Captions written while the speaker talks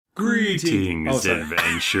Greetings,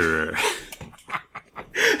 adventurer.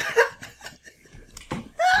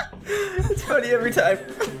 It's funny every time.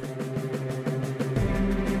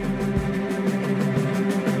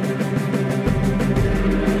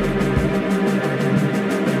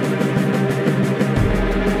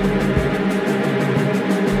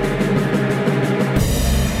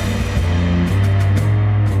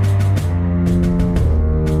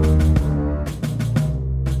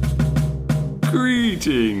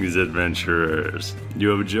 Greetings, adventurers.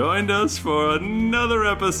 You have joined us for another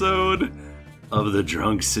episode of the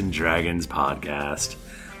Drunks and Dragons podcast.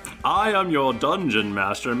 I am your dungeon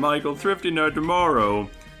master, Michael Thrifty Nerd Tomorrow,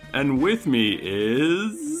 and with me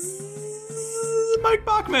is Mike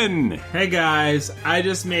Bachman. Hey guys, I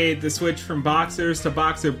just made the switch from boxers to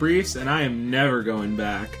boxer briefs, and I am never going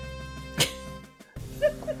back.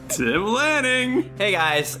 Tim Lanning. Hey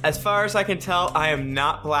guys, as far as I can tell, I am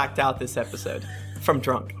not blacked out this episode from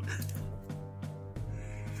drunk.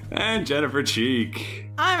 And Jennifer Cheek.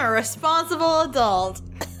 I'm a responsible adult.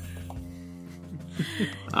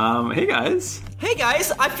 Hey guys. Hey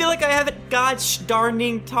guys, I feel like I haven't gosh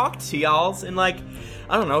darning talked to y'all in like,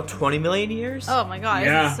 I don't know, 20 million years? Oh my god,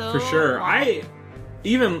 Yeah, so for sure. long. I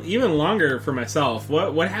even longer for myself.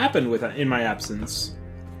 What happened with in my absence?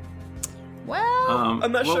 Well,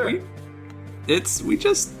 I'm not sure. It's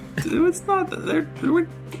not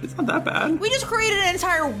that bad. we just created an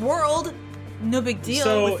entire world. No big deal.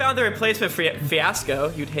 So- We found the replacement for Fiasco.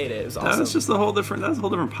 You'd hate it. It was awesome. That was just a whole different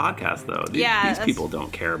podcast, though. These Yeah, that's- people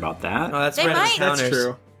don't care about that. Oh, that's They Reddit might. counters.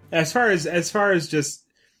 That's true. As far as just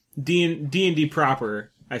D&D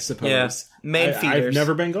proper, I suppose. Yeah, main I've feeders.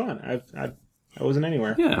 never been gone. I wasn't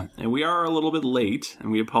anywhere. Yeah, and we are a little bit late,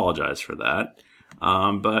 and we apologize for that.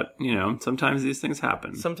 But, sometimes these things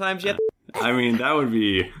happen. Sometimes you I mean, that would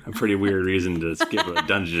be a pretty weird reason to skip a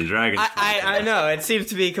Dungeons & Dragons I know, it seems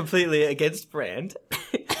to be completely against brand.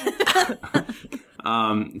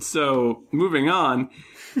 So, moving on.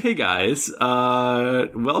 Hey, guys.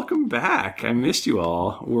 Welcome back. I missed you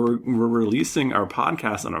all. We're releasing our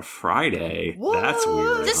podcast on a Friday. Whoa. That's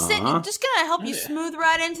weird, Just huh? just gonna help you smooth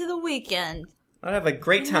right into the weekend. I'd have a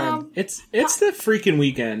great time. It's the freaking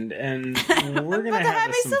weekend, and we're gonna have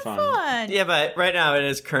Having some fun. Yeah, but right now it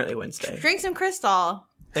is currently Wednesday. Drink some Crystal.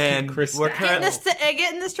 And Crystal. we're Get currently...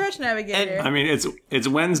 in the stretch navigator. I mean, it's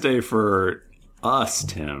Wednesday for us,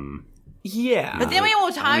 Tim. Yeah. but then we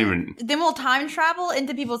will even- time travel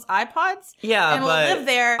into people's iPods. Yeah, and we'll but live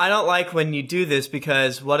there. I don't like when you do this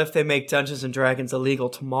because what if they make Dungeons and Dragons illegal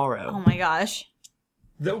tomorrow? Oh my gosh.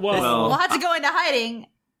 Well, We'll have to go into hiding.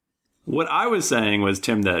 What I was saying was,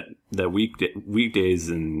 Tim, that weekdays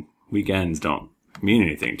and weekends don't mean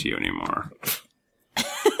anything to you anymore.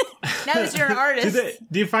 Now that you're an artist.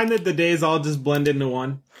 do you find that the days all just blend into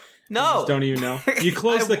one? No. Just don't even know. You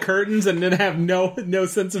close the curtains and then have no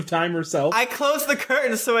sense of time or self. I close the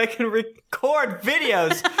curtains so I can record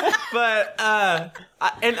videos, but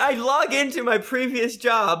I log into my previous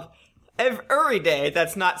job every day.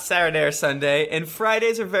 That's not Saturday or Sunday, and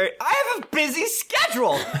Fridays are I have a busy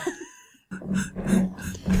schedule.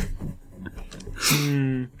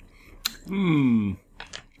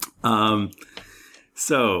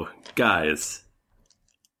 So, guys,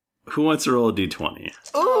 who wants to roll a d20? Ooh.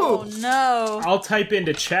 Oh no. I'll type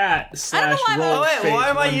into chat / roll. Oh wait, why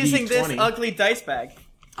am I phase using this 1d20. ugly dice bag?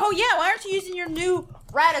 Oh yeah, why aren't you using your new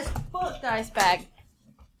rad as fuck dice bag?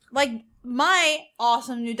 Like my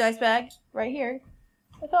awesome new dice bag right here.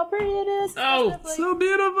 Look how pretty it is. It's got Oh, snowflakes. So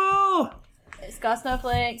beautiful! It's got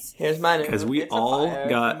snowflakes. Here's mine. 'Cause we all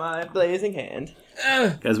got- my blazing hand.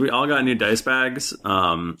 Guys, we all got new dice bags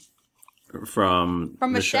from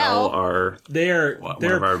Michelle. our They're one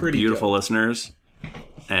of our pretty beautiful good. listeners.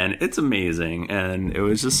 And it's amazing, and it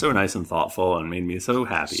was just so nice and thoughtful and made me so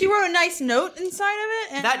happy. She wrote a nice note inside of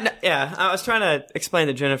it. And Yeah, I was trying to explain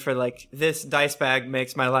to Jennifer, like, this dice bag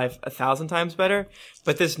makes my life 1,000 times better,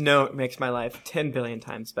 but this note makes my life 10 billion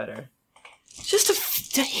times better.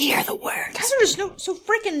 Just to hear the words. guys are just so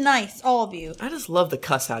freaking nice, all of you. I just love the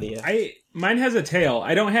cuss out of you. Mine has a tail.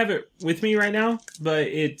 I don't have it with me right now, but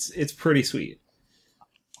it's pretty sweet,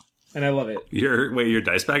 and I love it. Your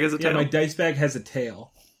dice bag is a Yeah, tail? my dice bag has a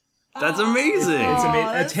tail. That's amazing! It's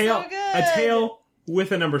amazing. that's so good. A tail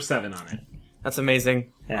with a number 7 on it. That's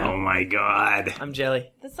amazing. Yeah. Oh my god. I'm jelly.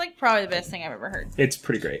 That's like probably the best thing I've ever heard. It's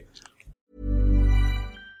pretty great.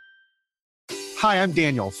 Hi, I'm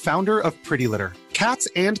Daniel, founder of Pretty Litter. Cats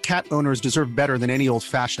and cat owners deserve better than any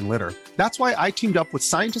old-fashioned litter. That's why I teamed up with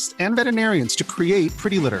scientists and veterinarians to create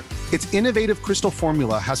Pretty Litter. Its innovative crystal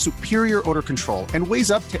formula has superior odor control and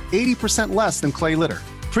weighs up to 80% less than clay litter.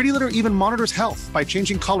 Pretty Litter even monitors health by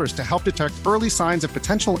changing colors to help detect early signs of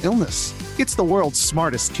potential illness. It's the world's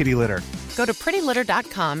smartest kitty litter. Go to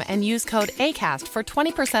prettylitter.com and use code ACAST for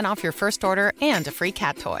 20% off your first order and a free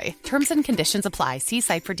cat toy. Terms and conditions apply. See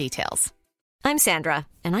site for details. I'm Sandra,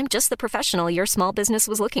 and I'm just the professional your small business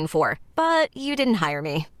was looking for. But you didn't hire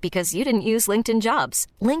me because you didn't use LinkedIn Jobs.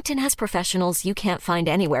 LinkedIn has professionals you can't find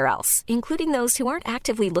anywhere else, including those who aren't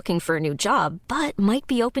actively looking for a new job, but might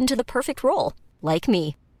be open to the perfect role, like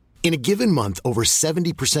me. In a given month, over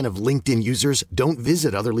 70% of LinkedIn users don't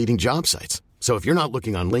visit other leading job sites. So if you're not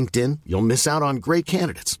looking on LinkedIn, you'll miss out on great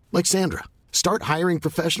candidates like Sandra. Start hiring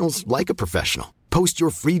professionals like a professional. Post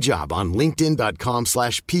your free job on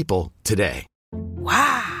linkedin.com/people today.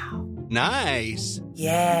 Wow. Nice.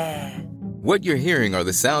 Yeah. What you're hearing are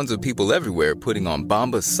the sounds of people everywhere putting on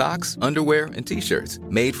Bombas socks, underwear, and T-shirts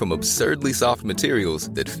made from absurdly soft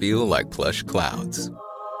materials that feel like plush clouds.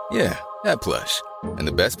 Yeah, that plush. And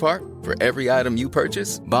the best part? For every item you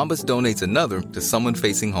purchase, Bombas donates another to someone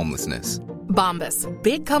facing homelessness. Bombas.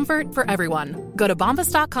 Big comfort for everyone. Go to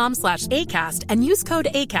bombas.com/ACAST and use code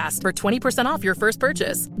ACAST for 20% off your first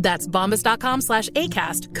purchase. That's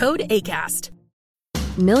bombas.com/ACAST. Code ACAST.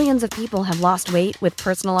 Millions of people have lost weight with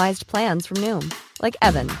personalized plans from Noom. Like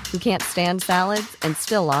Evan, who can't stand salads and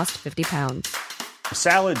still lost 50 pounds.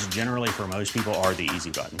 Salads generally for most people are the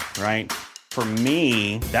easy button, right? For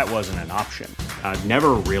me, that wasn't an option. I never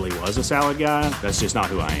really was a salad guy. That's just not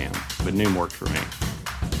who I am. But Noom worked for me.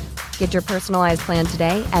 Get your personalized plan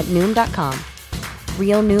today at Noom.com.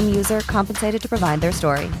 Real Noom user compensated to provide their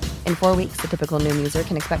story. In 4 weeks, the typical Noom user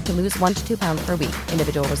can expect to lose 1 to 2 pounds per week.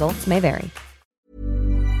 Individual results may vary.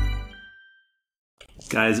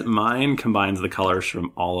 Guys, mine combines the colors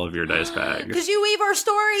from all of your dice bags. Did you weave our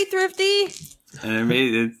story, Thrifty? And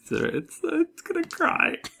it's gonna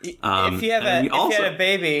cry. If you had a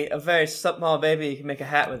baby, a very small baby, you can make a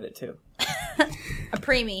hat with it too. A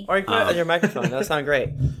preemie. Or you can put it on your microphone. That'll sound great.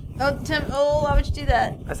 Oh, Tim, why would you do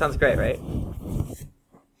that? That sounds great, right?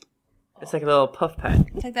 It's like a little puff pad.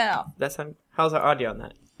 Take that out. How's our audio on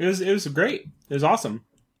that? It was great. It was awesome.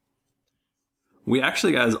 We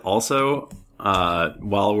actually, guys, also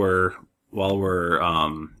while we're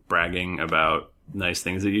bragging about nice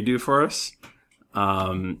things that you do for us,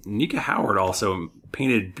 Nika Howard also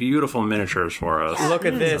painted beautiful miniatures for us. Look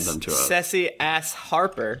at this, sassy ass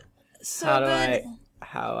Harper. So good.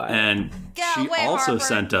 And she also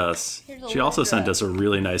sent us a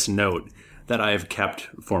really nice note that I have kept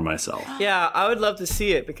for myself. Yeah, I would love to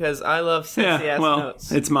see it because I love sassy ass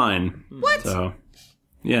notes. It's mine. What? So,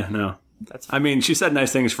 yeah, no. I mean, she said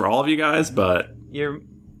nice things for all of you guys, but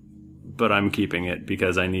I'm keeping it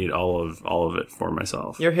because I need all of it for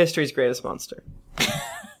myself. You're history's greatest monster.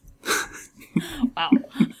 Wow.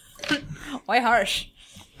 Why harsh?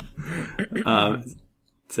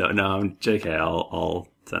 So no, JK, I'll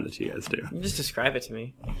send it to you guys too. You just describe it to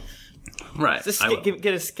me. Right. Just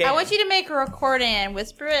get a scan. I want you to make a recording and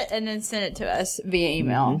whisper it and then send it to us via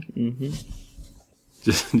email. Mm-hmm.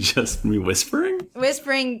 Just me whispering?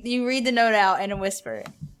 Whispering, you read the note out and a whisper,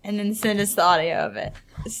 and then send us the audio of it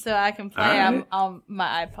so I can play on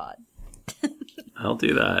my iPod. I'll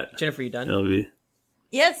do that. Jennifer, you done? It'll be.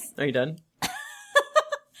 Yes. Are you done? Am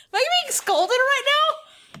I being scolded right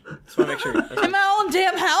now? Just want to make sure. In my own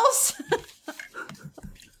damn house?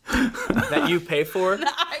 That you pay for?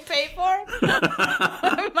 That I pay for?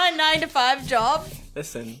 My 9 to 5 job?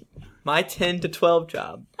 Listen, my 10 to 12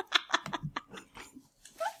 job.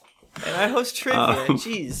 And I host trivia.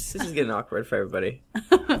 Jeez, this is getting awkward for everybody.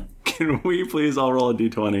 Can we please all roll a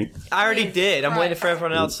d20? I already did. I'm waiting for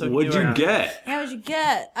everyone else. So What'd you get? Yeah, what'd you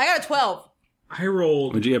get? I got a 12. I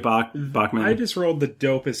rolled. Would you get Bachman? I just rolled the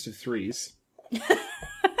dopest of 3s.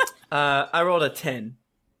 I rolled a 10.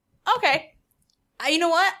 Okay. You know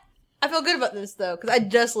what? I feel good about this, though, because I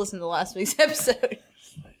just listened to last week's episode.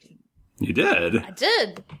 You did? I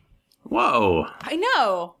did. Whoa. I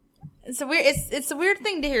know. It's a weird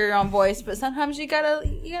thing to hear your own voice, but sometimes you gotta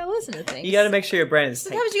listen to things. You gotta make sure your brain is.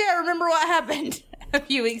 Sometimes you gotta remember what happened a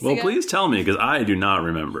few weeks ago. Well, please tell me because I do not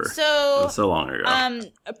remember. So it was so long ago.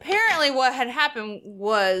 Apparently, what had happened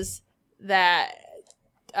was that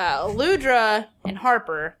Ludra and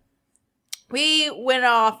Harper, we went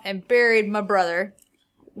off and buried my brother,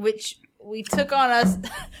 which we took on us.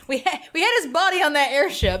 we had his body on that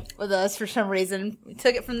airship with us for some reason. We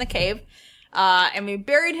took it from the cave. And we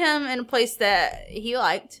buried him in a place that he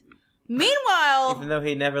liked. Meanwhile... Even though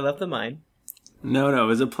he never left the mine. No, it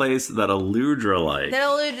was a place that Aludra liked.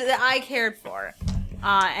 That I cared for.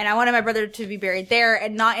 And I wanted my brother to be buried there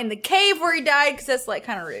and not in the cave where he died, because that's,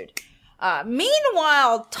 kind of rude.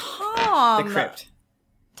 Meanwhile, Tom... The crypt.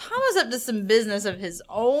 Tom was up to some business of his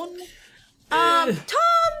own. Tom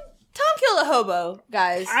killed a hobo,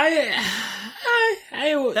 guys.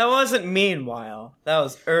 That wasn't meanwhile. That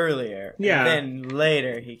was earlier. Yeah. And then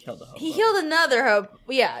later he killed a hobo. He killed another hobo.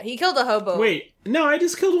 Yeah, he killed a hobo. Wait, no, I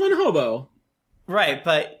just killed one hobo. Right,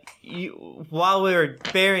 but while we were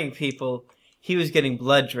burying people, he was getting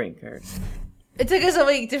blood drinkers. It took us a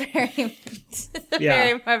week to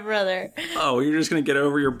bury my brother. Oh, you're just gonna get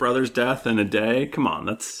over your brother's death in a day? Come on,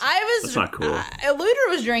 that's not cool. Eludra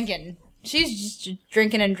was drinking. She's just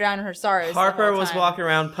drinking and drowning her sorrows. Harper was walking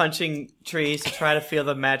around punching trees to try to feel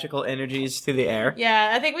the magical energies through the air.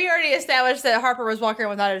 Yeah, I think we already established that Harper was walking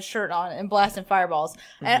around without his shirt on and blasting fireballs.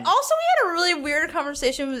 Mm-hmm. And also we had a really weird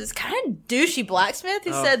conversation with this kind of douchey blacksmith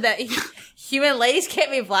who said that human ladies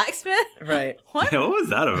can't be blacksmith. Right. What was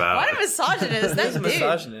that about? What a misogynist. That dude.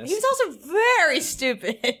 Misogynist. He was also very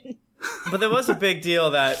stupid. But there was a big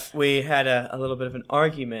deal that we had a little bit of an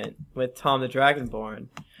argument with Tom the Dragonborn.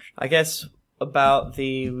 I guess about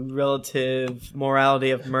the relative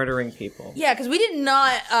morality of murdering people. Yeah, because we did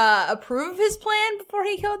not approve of his plan before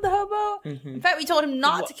he killed the hobo. Mm-hmm. In fact, we told him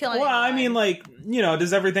not to kill anyone. Well, I mean, like,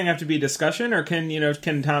 does everything have to be discussion, or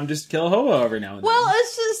can Tom just kill a hobo every now and then? Well,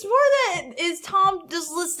 it's just more that is Tom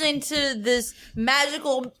just listening to this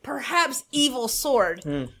magical, perhaps evil sword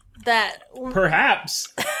that...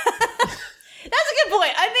 Perhaps. That's a good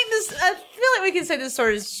point. I feel like we can say this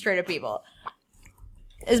sword is straight up evil.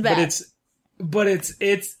 Is bad. But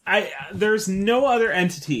it's there's no other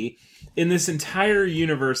entity in this entire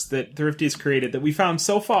universe that Thrifty has created that we found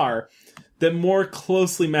so far that more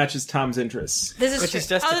closely matches Tom's interests. This is Which true. is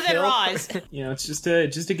just Other than Roz. It's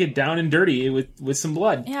just to get down and dirty with some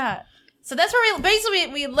blood. Yeah. So that's where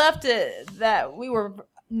we left it, that we were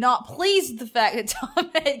not pleased with the fact that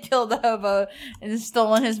Tom had killed the hobo and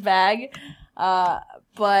stolen his bag.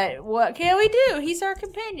 But what can we do? He's our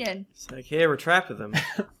companion. It's like, here, we're trapped with him.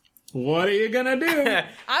 What are you gonna do?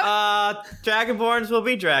 Dragonborns will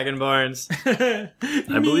be Dragonborns.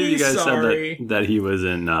 I believe you guys said that he was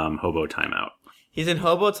in hobo timeout. He's in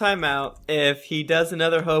hobo timeout. If he does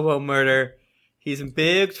another hobo murder, he's in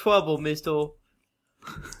big trouble, mister.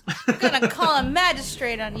 I'm gonna call a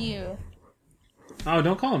magistrate on you. Oh,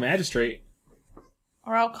 don't call him magistrate.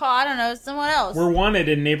 Or I'll call, I don't know, someone else. We're wanted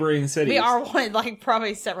in neighboring cities. We are wanted, like,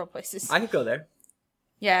 probably several places. I could go there.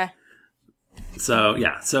 Yeah. So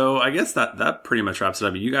I guess that pretty much wraps it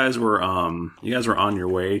up. You guys were on your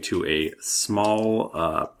way to a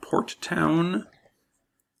small port town.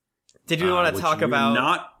 Did we want to talk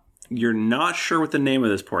about? You're not sure what the name of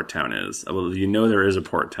this port town is. Well, there is a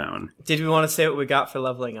port town. Did we want to say what we got for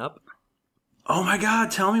leveling up? Oh my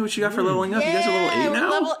god, tell me what you got for leveling up. You guys are level 8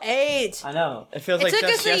 now? Level 8. I know. It feels like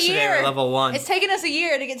just yesterday we were level 1. It's taken us a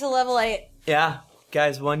year to get to level 8. Yeah,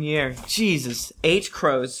 guys, 1 year. Jesus, 8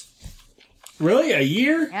 crows. Really? A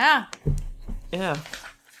year? Yeah. Yeah.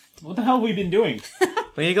 What the hell have we been doing?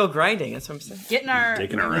 We need to go grinding, that's what I'm saying. Getting our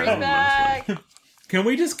Taking our memories round, back. Can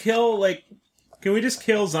we just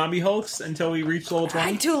kill zombie hulks until we reach level 20?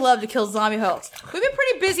 I do love to kill zombie hulks. We've been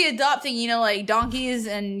pretty busy adopting, like donkeys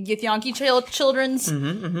and Githyanki children's.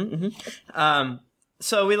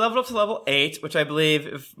 So we leveled up to level 8, which I believe,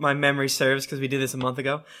 if my memory serves, because we did this a month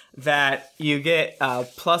ago, that you get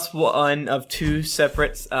 +1 of 2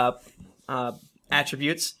 separate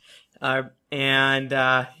attributes, and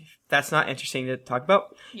that's not interesting to talk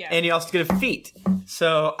about. Yeah. And you also get a feat.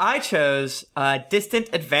 So I chose Distant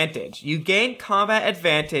Advantage. You gain combat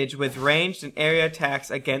advantage with ranged and area attacks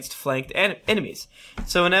against flanked enemies.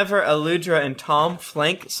 So whenever Eludra and Tom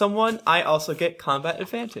flank someone, I also get combat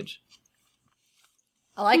advantage.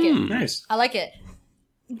 I like it. Nice. I like it.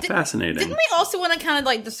 Fascinating. Didn't we also want to kind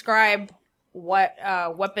of describe what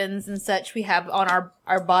weapons and such we have on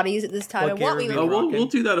our bodies at this time? And what we'll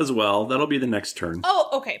do that as well. That'll be the next turn.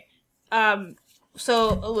 Oh, okay.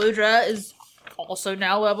 So Eludra is also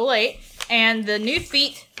now level 8, and the new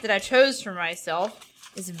feat that I chose for myself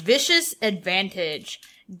is Vicious Advantage.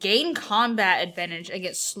 Gain combat advantage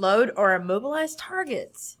against slowed or immobilized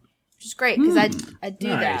targets. Which is great, because I do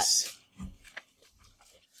nice. that.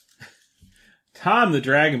 Tom the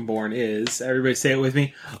Dragonborn is, everybody say it with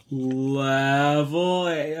me, level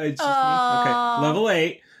 8. It's just me? Okay, level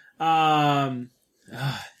 8.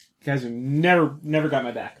 You guys have never got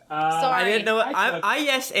my back. Sorry. I didn't know. I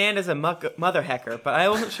yes and as a mother hacker, but I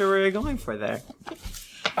wasn't sure where we were going for there.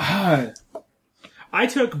 I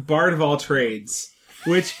took Bard of all trades,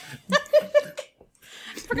 which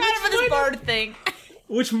forgot about this Bard thing.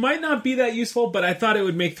 Which might not be that useful, but I thought it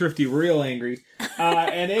would make Thrifty real angry.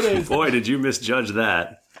 And it is. Boy, did you misjudge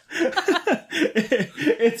that.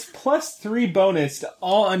 It's +3 bonus to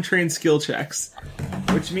all untrained skill checks.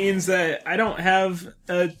 which means that I don't have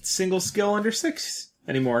a single skill under 6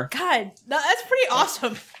 anymore. God, that's pretty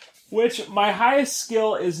awesome. Which, my highest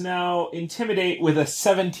skill is now Intimidate with a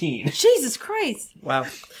 17. Jesus Christ. Wow.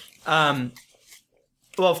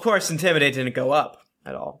 Well, of course, Intimidate didn't go up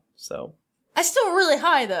at all, so... That's still really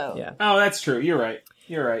high, though. Yeah. Oh, that's true. You're right.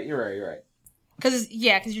 Because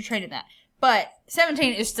you're trained in that. But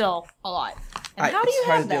 17 is still a lot. And how do you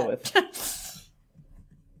have that?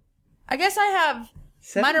 I guess I have...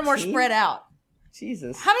 17? Mine are more spread out.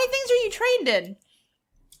 Jesus. How many things are you trained in?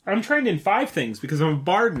 I'm trained in 5 things because I'm a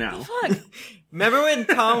bard now. Fuck. Remember when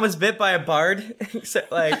Tom was bit by a bard?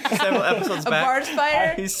 Like, several episodes back? A bard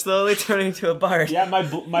spider? He's slowly turning into a bard. Yeah,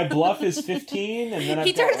 my bluff is 15, and then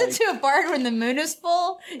he turns into a bard when the moon is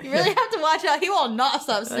full. You really have to watch out. He will not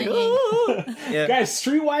stop singing. Yeah. Guys,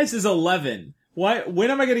 Streetwise is 11. When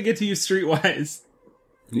am I going to get to use Streetwise?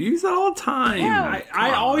 You use that all the time. Yeah.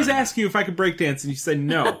 I always ask you if I could breakdance, and you say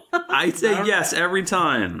no. I say yes every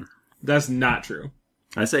time. That's not true.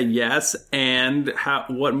 I say yes, and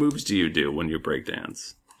what moves do you do when you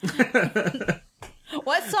breakdance?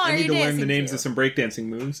 What song I are need you to dancing learn the names to? of some breakdancing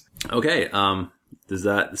moves. Okay, does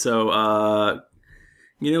that... So,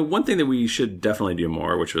 one thing that we should definitely do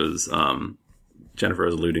more, which was, Jennifer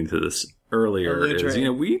was alluding to this earlier, is,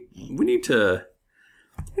 we need to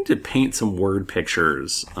paint some word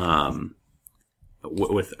pictures,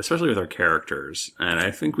 especially with our characters, and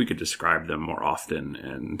I think we could describe them more often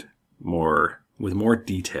and with more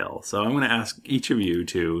detail. So I'm going to ask each of you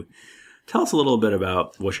to tell us a little bit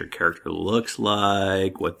about what your character looks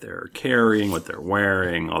like, what they're carrying, what they're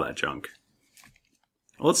wearing, all that junk.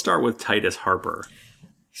 Let's start with Titus Harper.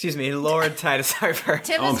 Excuse me, Lord Titus Harper.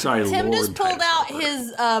 Tim I'm sorry, Tim Lord just pulled Titus out Harper.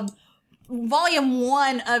 his volume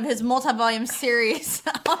 1 of his multi-volume series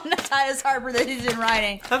on Titus Harper that he's been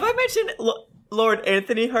writing. Have I mentioned Lord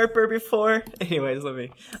Anthony Harper before? Anyways, let me...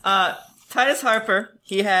 Titus Harper,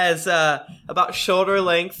 he has about shoulder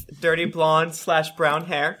length, dirty blonde / brown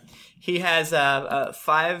hair. He has his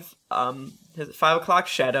 5 o'clock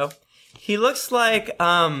shadow. He looks like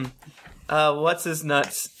what's his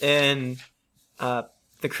nuts in The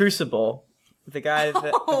Crucible. The guy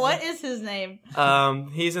that What is his name?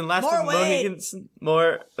 He's in Last More of the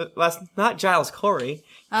Mohicans. Not Giles Corey.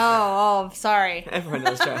 Oh, sorry. Everyone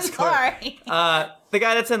knows Giles Corey. Sorry. The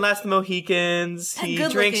guy that's in Last of the Mohicans. He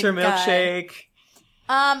drinks her milkshake.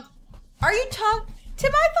 Are you talking...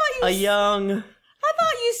 Tim, I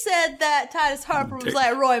thought you said that Titus Harper was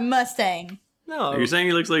like Roy Mustang. No. Are you saying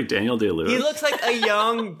he looks like Daniel Day-Lewis? He looks like a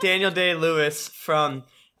young Daniel Day-Lewis from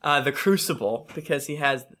The Crucible because he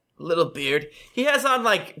has a little beard. He has on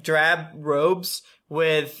like drab robes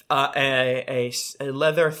with a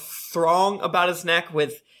leather thong about his neck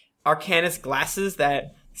with Arcanus glasses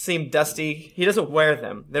that seem dusty. He doesn't wear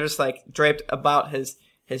them. They're just like draped about his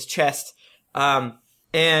chest. And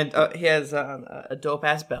he has a dope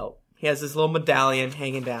ass belt. He has this little medallion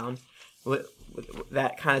hanging down with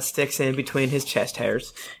that kind of sticks in between his chest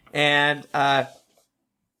hairs. And at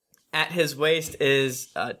his waist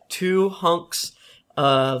is 2 hunks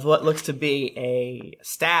of what looks to be a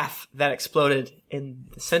staff that exploded in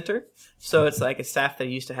the center. So it's like a staff that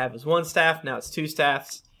he used to have as 1 staff. Now it's 2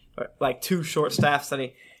 staffs, or like 2 short staffs that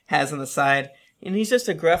he has on the side. And he's just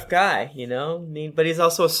a gruff guy, but he's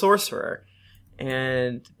also a sorcerer.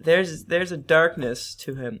 And there's a darkness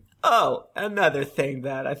to him. Oh, another thing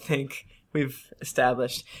that I think we've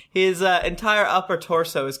established. His entire upper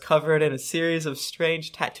torso is covered in a series of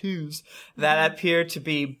strange tattoos that appear to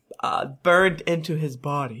be burned into his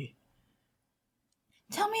body.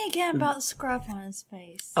 Tell me again about the scruff on his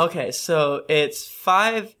face. Okay, so it's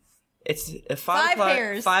a 5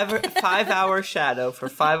 hairs. 5 hour shadow for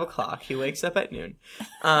 5 o'clock. He wakes up at noon.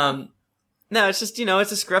 No, it's just,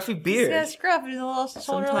 it's a scruffy beard. He's got a scruff and a little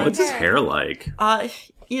shoulder What's his hair like?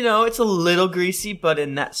 It's a little greasy, but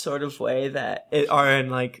in that sort of way that are in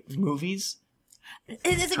like movies.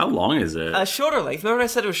 How long is it? Shoulder length. Remember when I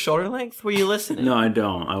said it was shoulder length? Were you listening? No, I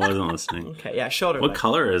don't. I wasn't listening. Okay, yeah, shoulder What length.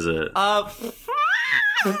 color is it?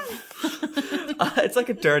 It's like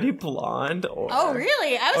a dirty blonde or... Oh,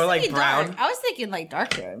 really? I was thinking like brown. dark. I was thinking like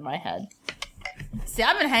darker in my head. See,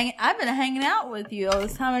 I've been hanging out with you all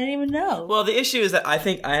this time. I didn't even know. Well, the issue is that I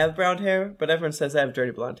think I have brown hair, but everyone says I have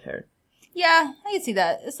dirty blonde hair. Yeah, I can see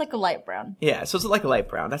that. It's like a light brown. Yeah, so it's like a light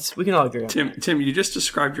brown. We can all agree on that. Tim, you just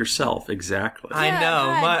described yourself exactly. I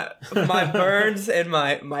know. My burns and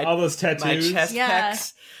my all those tattoos, my chest Yeah.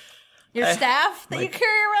 pecs, Your staff that you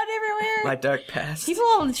carry around everywhere. my dark past. People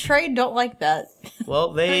on the train don't like that.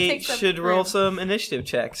 Well, they takes up should roll room. some initiative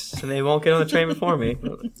checks, so they won't get on the train before me.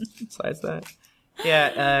 Besides that,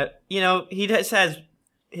 yeah, he just has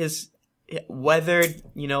his weathered,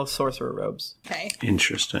 sorcerer robes. Okay.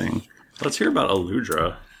 Interesting. Let's hear about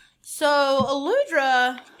Aludra. So,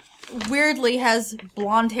 Aludra weirdly has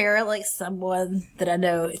blonde hair, like someone that I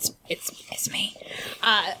know. It's me.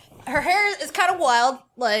 Her hair is kind of wild,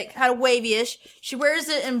 like kind of wavy-ish. She wears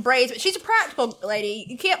it in braids, but she's a practical lady.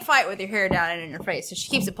 You can't fight with your hair down and in your face, so she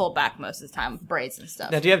keeps it pulled back most of the time with braids and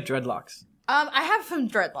stuff. Now, do you have dreadlocks? I have some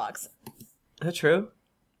dreadlocks. Is that true?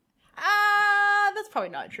 That's probably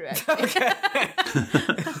not true, actually. Okay.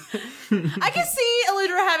 I can see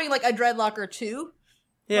Aludra having, like, a dreadlock or two.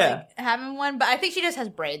 Yeah. Like, having one, but I think she just has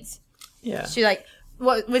braids. Yeah. She, like,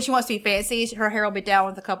 when she wants to be fancy, her hair will be down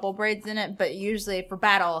with a couple of braids in it, but usually for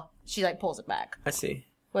battle, she, like, pulls it back. I see.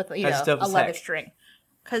 With, a leather string.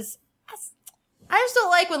 Because I just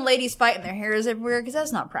don't like when ladies fight and their hair is everywhere, because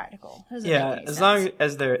that's not practical. Yeah, as long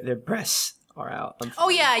as their breasts are out. Oh,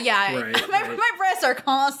 yeah. Right, my breasts are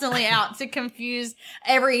constantly out to confuse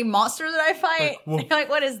every monster that I fight. Like,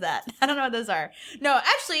 what is that? I don't know what those are. No,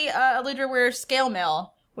 actually, Aludra wears scale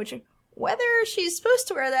mail, which, whether she's supposed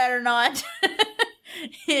to wear that or not,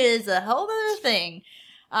 is a whole other thing.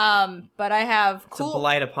 But I have It's a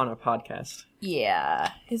blight upon our podcast.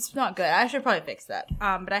 Yeah, it's not good. I should probably fix that.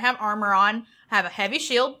 But I have armor on. I have a heavy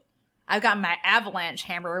shield. I've got my avalanche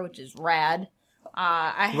hammer, which is rad.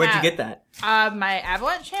 Where'd you get that? My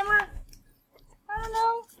avalanche hammer? I don't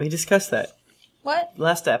know. We discussed that. What?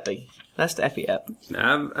 Last epi app.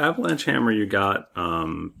 Avalanche Hammer you got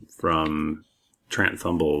from Trant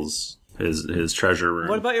Thumble's his treasure room.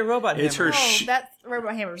 What about your robot hammer? It's her that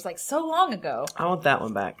robot hammer was like so long ago. I want that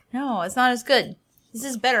one back. No, it's not as good. This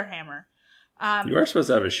is better hammer. You are supposed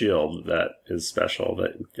to have a shield that is special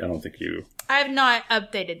that I don't think you... I have not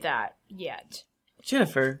updated that yet.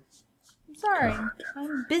 Jennifer. I'm sorry.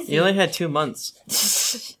 I'm busy. You only had 2 months.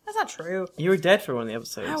 That's not true. You were dead for one of the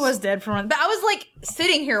episodes. I was dead for one. But I was like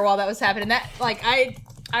sitting here while that was happening. That like I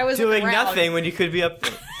was doing around. nothing when you could be up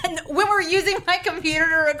there. And when we're using my computer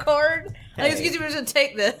to record, like, excuse me, we're just gonna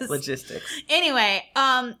take this. Logistics. Anyway,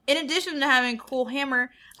 in addition to having a cool hammer,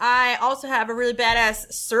 I also have a really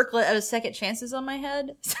badass circlet of second chances on my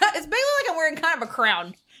head. So it's basically like I'm wearing kind of a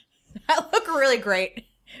crown. I look really great,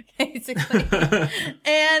 basically.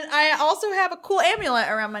 And I also have a cool amulet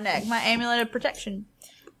around my neck, my amulet of protection.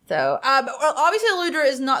 So, but obviously Aludra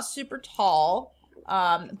is not super tall,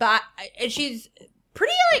 and she's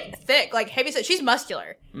pretty, like, thick, like, heavy set. She's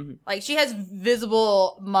muscular. Mm-hmm. Like, she has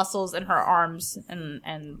visible muscles in her arms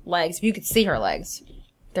and legs. If you could see her legs,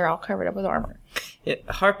 they're all covered up with armor. Yeah,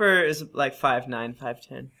 Harper is like 5'9",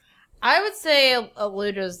 5'10". I would say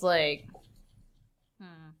Aludra's like,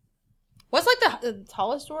 what's like the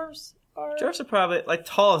tallest dwarves are? Dwarves are probably, like,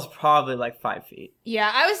 tall is probably like 5 feet. Yeah,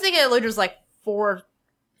 I was thinking Aludra's like 4'8",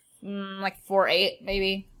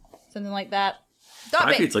 maybe. Something like that.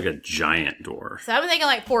 5 feet's like a giant dwarf. So I'm thinking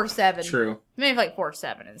like 4'7". True. Maybe like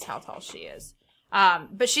 4'7" is how tall she is.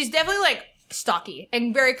 But she's definitely like stocky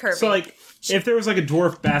and very curvy. So like, if there was like a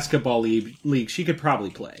dwarf basketball league, she could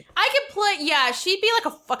probably play. I could play. Yeah, she'd be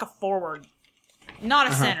like a forward, not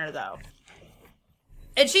a center though.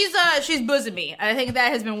 And she's bosomy. I think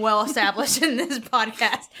that has been well established in this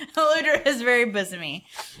podcast. Aludra is very bosomy.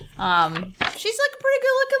 She's like a pretty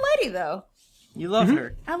good looking lady though. You love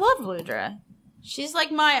her. I love Aludra. She's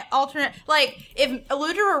like my alternate. Like, if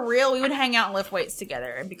Aludra were real, we would hang out and lift weights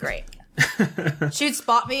together. It'd be great. She'd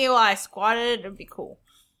spot me while I squatted. It'd be cool.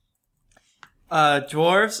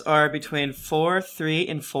 Dwarves are between 4'3"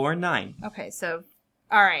 and 4'9". Okay, so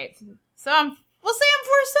all right. So we'll say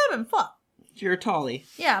I'm 4'7". Fuck. You're a tallie.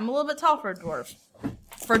 Yeah, I'm a little bit tall for a dwarf.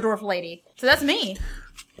 For a dwarf lady. So that's me.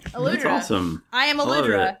 Aludra. That's awesome. I am Love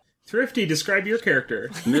Aludra. it. Thrifty, describe your character.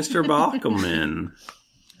 Mr. Bockelman.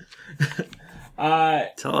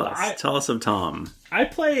 Tell us of Tom. I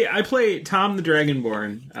play Tom the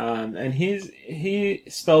Dragonborn, and he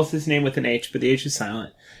spells his name with an H, but the H is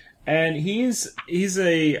silent. And he's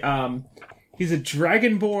a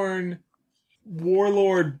Dragonborn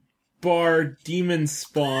warlord bar demon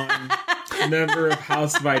spawn member of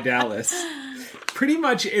House Vidalis. Pretty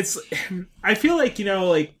much, I feel like,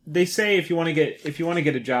 like they say, if you want to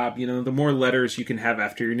get a job, the more letters you can have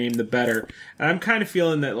after your name, the better. And I'm kind of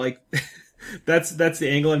feeling that, like, that's the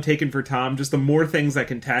angle I'm taking for Tom. Just the more things I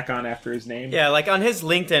can tack on after his name. Yeah, like on his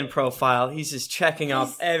LinkedIn profile, he's just checking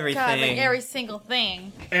off everything. God, like every single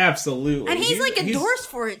thing. Absolutely. And he's like endorsed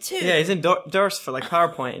for it too. Yeah, he's endorsed for like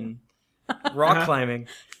PowerPoint and rock climbing.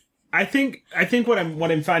 I think what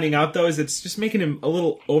I'm finding out though is it's just making him a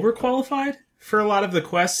little overqualified for a lot of the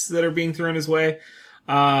quests that are being thrown his way.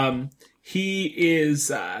 He's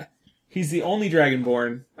the only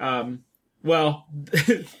Dragonborn. Well,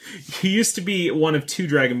 he used to be one of 2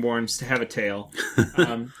 Dragonborns to have a tail,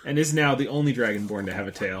 and is now the only Dragonborn to have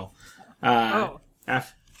a tail.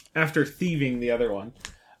 After thieving the other one.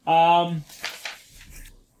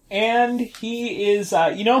 And he is,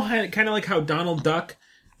 kind of like how Donald Duck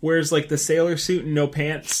wears like the sailor suit and no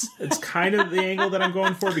pants. It's kind of the angle that I'm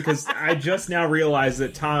going for, because I just now realized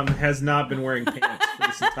that Tom has not been wearing pants for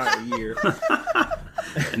this entire year.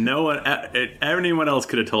 No one, anyone else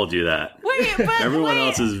could have told you that. Wait, but everyone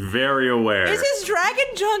else is very aware. Is his dragon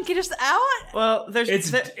junk just out? Well,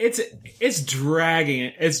 it's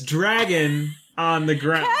dragging. It's dragging on the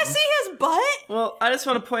ground. Can I see his butt? Well, I just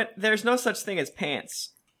want to point. There's no such thing as pants.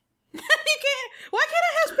 You can't. Why can't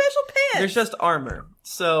I have special pants? There's just armor.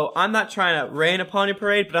 So I'm not trying to rain upon your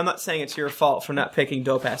parade, but I'm not saying it's your fault for not picking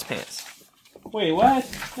dope ass pants. Wait, what?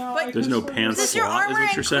 No, there's no pants slot, is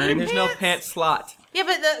what you're saying? There's no pants slot. Yeah,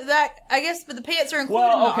 but but the pants are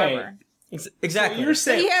included in the armor. Exactly. So you're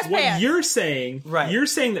saying he has pants. you're saying, right? You're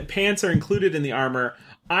saying that pants are included in the armor.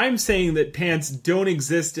 I'm saying that pants don't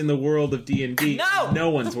exist in the world of D&D. No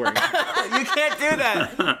one's wearing pants. You can't do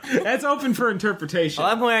that. That's open for interpretation. Well,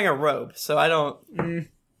 I'm wearing a robe, so I don't.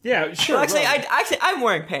 Yeah, sure. Well, actually, I'm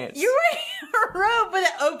wearing pants. You're wearing a robe, but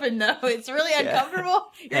it open though. It's really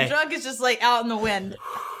uncomfortable. Your trunk is just like out in the wind.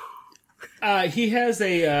 He has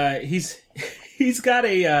a he's got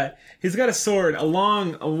a sword, a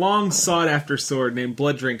long sought after sword named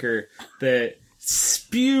Blood Drinker that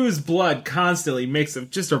spews blood constantly, makes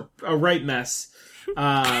just a right mess,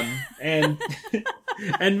 and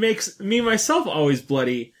makes me myself always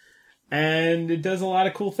bloody, and it does a lot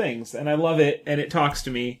of cool things, and I love it, and it talks to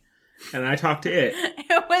me, and I talk to it.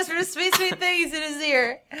 It whispers sweet things in his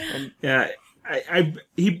ear. And, yeah,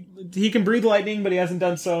 he can breathe lightning, but he hasn't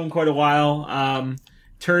done so in quite a while.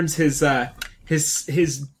 Turns his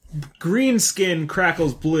green skin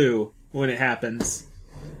crackles blue when it happens.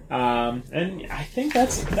 And I think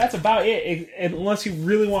that's about it, unless you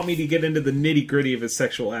really want me to get into the nitty gritty of his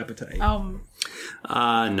sexual appetite. No,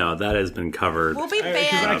 that has been covered. We'll be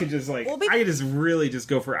banned. I could just really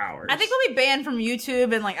go for hours. I think we'll be banned from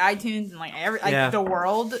YouTube and like iTunes and like the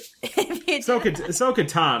world. So could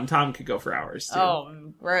Tom. Tom could go for hours too.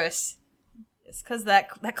 Oh, gross! It's because that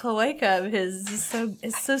cloaca of his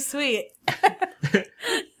is so sweet.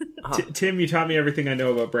 Tim, you taught me everything I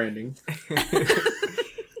know about branding.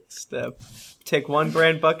 Step. Take one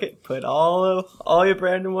brand bucket, put all your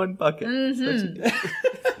brand in one bucket. Mm-hmm.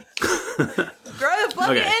 Throw the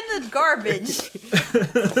bucket in the garbage.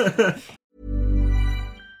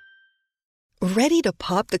 Ready to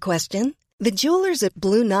pop the question? The jewelers at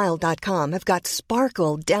BlueNile.com have got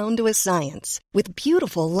sparkle down to a science with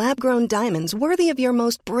beautiful lab-grown diamonds worthy of your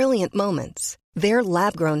most brilliant moments. Their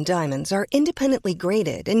lab-grown diamonds are independently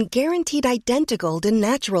graded and guaranteed identical to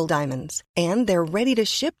natural diamonds, and they're ready to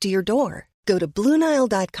ship to your door. Go to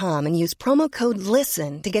BlueNile.com and use promo code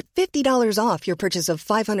LISTEN to get $50 off your purchase of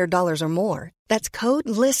 $500 or more. That's code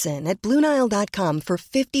LISTEN at BlueNile.com for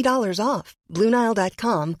 $50 off.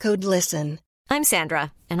 BlueNile.com, code LISTEN. I'm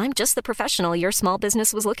Sandra, and I'm just the professional your small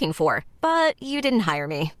business was looking for. But you didn't hire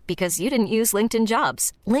me because you didn't use LinkedIn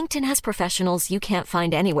Jobs. LinkedIn has professionals you can't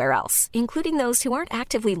find anywhere else, including those who aren't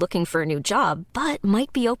actively looking for a new job, but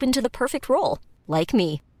might be open to the perfect role, like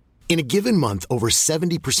me. In a given month, over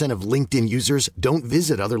 70% of LinkedIn users don't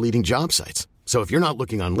visit other leading job sites. So if you're not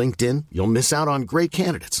looking on LinkedIn, you'll miss out on great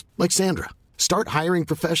candidates like Sandra. Start hiring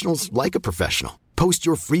professionals like a professional. Post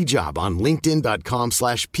your free job on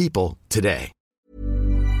linkedin.com/people today.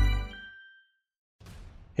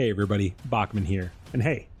 Hey everybody, Bachman here. And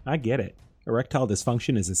hey, I get it. Erectile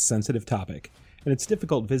dysfunction is a sensitive topic, and it's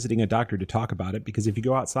difficult visiting a doctor to talk about it because if you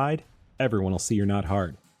go outside, everyone will see you're not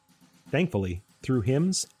hard. Thankfully, through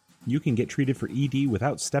HIMS, you can get treated for ED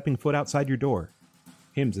without stepping foot outside your door.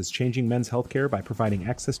 HIMS is changing men's healthcare by providing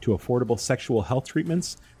access to affordable sexual health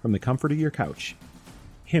treatments from the comfort of your couch.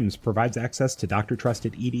 HIMS provides access to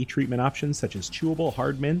doctor-trusted ED treatment options such as chewable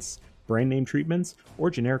hard mints, brand name treatments, or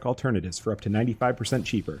generic alternatives for up to 95%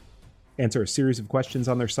 cheaper. Answer a series of questions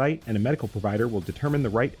on their site, and a medical provider will determine the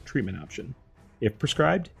right treatment option. If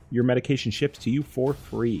prescribed, your medication ships to you for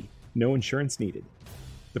free, no insurance needed.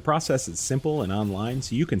 The process is simple and online,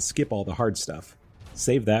 so you can skip all the hard stuff.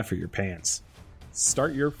 Save that for your pants.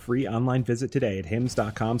 Start your free online visit today at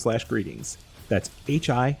hims.com/greetings. That's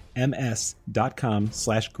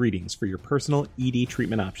HIMS.com/greetings for your personal ED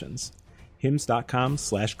treatment options.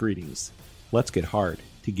 hims.com/greetings. Let's get hard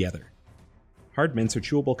together. Hard mints are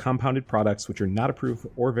chewable compounded products which are not approved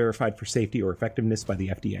or verified for safety or effectiveness by the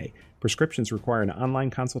FDA. Prescriptions require an online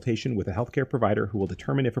consultation with a healthcare provider who will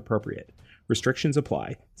determine if appropriate. Restrictions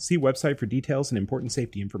apply. See website for details and important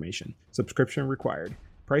safety information. Subscription required.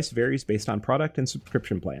 Price varies based on product and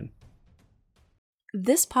subscription plan.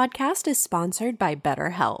 This podcast is sponsored by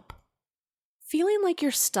BetterHelp. Feeling like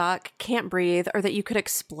you're stuck, can't breathe, or that you could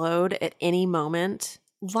explode at any moment?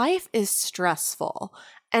 Life is stressful.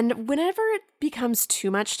 And whenever it becomes too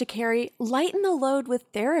much to carry, lighten the load with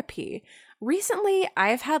therapy. Recently,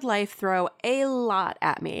 I've had life throw a lot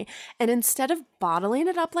at me, and instead of bottling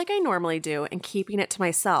it up like I normally do and keeping it to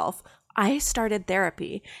myself, I started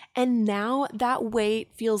therapy, and now that weight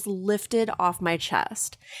feels lifted off my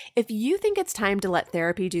chest. If you think it's time to let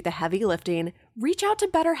therapy do the heavy lifting, reach out to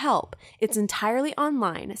BetterHelp. It's entirely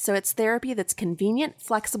online, so it's therapy that's convenient,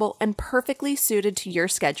 flexible, and perfectly suited to your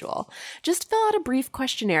schedule. Just fill out a brief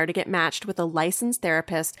questionnaire to get matched with a licensed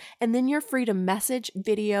therapist, and then you're free to message,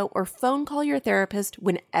 video, or phone call your therapist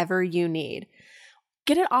whenever you need.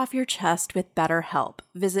 Get it off your chest with BetterHelp.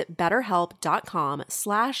 Visit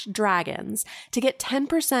betterhelp.com/dragons to get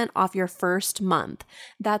 10% off your first month.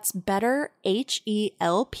 That's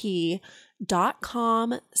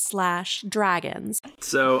betterhelp.com/dragons.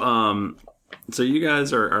 So you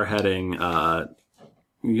guys are heading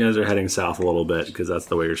south a little bit because that's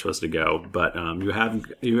the way you're supposed to go. But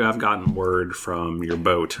you have gotten word from your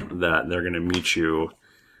boat that they're going to meet you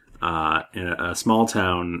in a small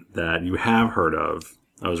town that you have heard of.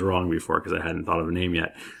 I was wrong before because I hadn't thought of a name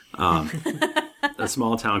yet. A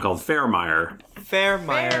small town called Fairmire,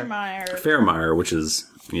 which is,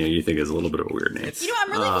 you think is a little bit of a weird name.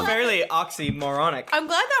 I'm really fairly oxymoronic. I'm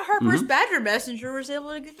glad that Harper's Badger Messenger was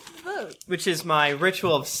able to get to the boat. Which is my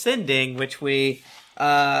ritual of sending, which we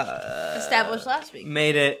established last week.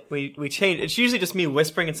 Made it. We changed. It's usually just me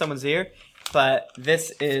whispering in someone's ear, but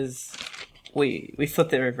this is we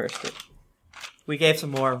flipped it and reversed it. We gave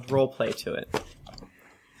some more role play to it.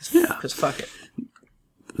 Yeah, because fuck it.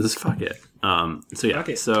 Just fuck it.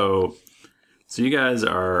 Okay. So you guys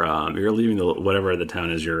are you're leaving whatever the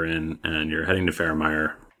town is you're in, and you're heading to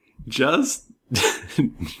Fairmire. Just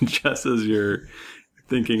as you're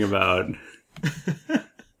thinking about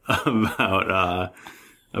how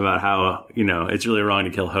it's really wrong to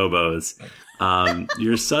kill hobos,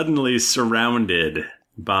 you're suddenly surrounded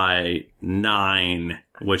by nine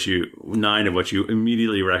of what you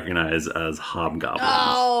immediately recognize as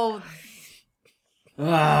hobgoblins.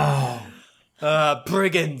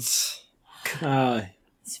 Brigands.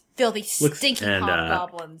 Filthy, stinky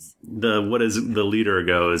hobgoblins. The leader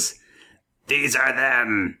goes, "These are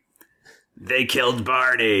them. They killed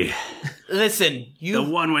Barney. Listen, the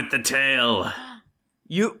one with the tail.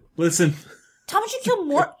 Listen. Thomas, you killed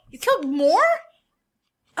more? You killed more?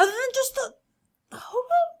 Other than just the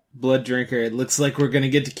hobo? Blood drinker, it looks like we're gonna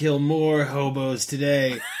get to kill more hobos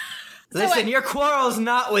today. Listen, your quarrel's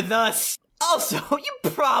not with us. Also, you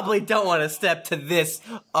probably don't want to step to this,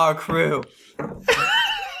 our crew. I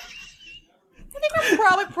think we're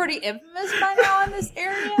probably pretty infamous by now in this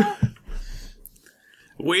area.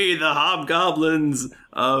 We, the hobgoblins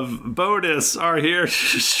of Bodis, are here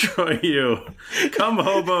to destroy you. Come,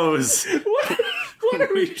 hobos. What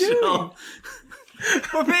are we doing?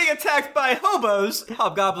 We're being attacked by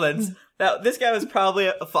hobgoblins. Now, this guy was probably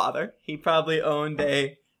a father. He probably owned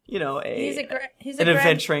an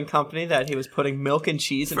adventuring company that he was putting milk and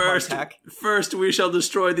cheese in hardtack. First, we shall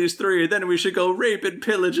destroy these three. Then we should go rape and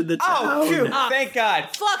pillage in the town. Oh, phew, thank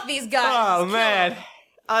God. Fuck these guys. Oh, man.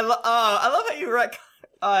 I love how you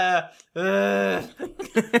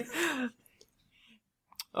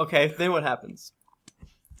Okay, then what happens?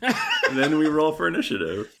 Then we roll for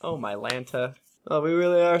initiative. Oh, my Lanta. Oh, we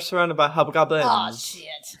really are surrounded by hobgoblins. Oh,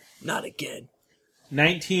 shit. Not again.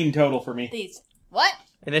 19 total for me. These. What?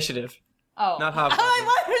 Initiative. Oh. Not hobgoblins.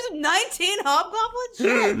 Oh, there's 19 hobgoblins?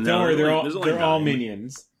 Shit. Don't worry, they're all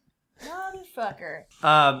minions. Motherfucker.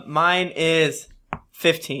 Mine is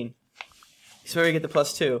 15. So where you get the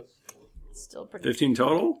 +2. Still pretty 15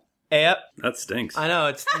 total? Yep. That stinks. I know,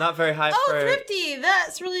 it's not very high for... thrifty.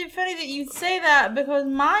 That's really funny that you say that because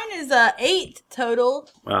mine is 8 total.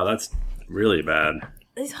 Wow, that's really bad.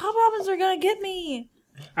 These hobgoblins are gonna get me.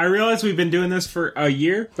 I realize we've been doing this for a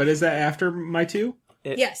year, but is that after my 2?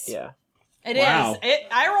 Yes. Yeah. It is.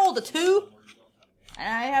 I rolled a 2, and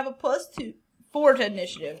I have a +4 to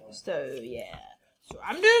initiative. So, yeah. So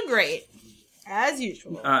I'm doing great. As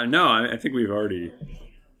usual. No, I think we've already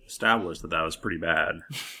established that was pretty bad.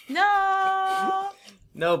 No,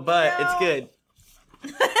 but it's good.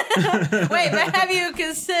 Wait, but have you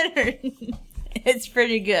considered it's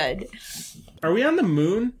pretty good? Are we on the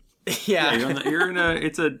moon? Yeah.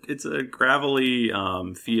 It's a gravelly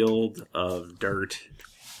field of dirt.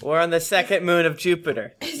 We're on the second moon of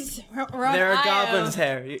Jupiter. We're There are on goblins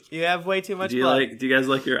Io. here. You have way too much Do you blood. do you guys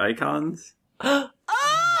like your icons? Oh,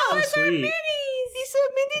 it's our sweet. minis! These are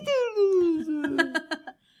mini doodles!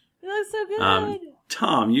 They look so good.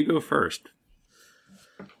 Tom, you go first.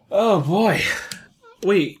 Oh boy.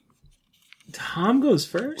 Wait. Tom goes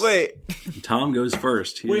first? Wait. Tom goes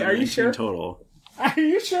first. He's Wait, are you 19 sure? Total. Are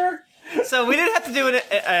you sure? So we didn't have to do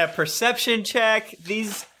a perception check.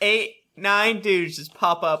 These 8-9 dudes just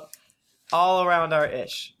pop up all around our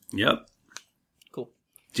ish. Yep. Cool.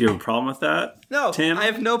 Do you have a problem with that? No, Tim? I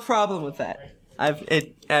have no problem with that. I've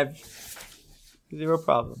zero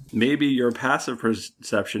problem. Maybe your passive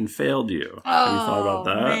perception failed you. Have you thought about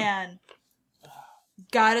that? Man.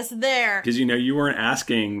 Got us there. Because, you weren't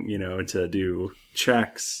asking, to do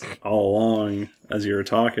checks all along as you were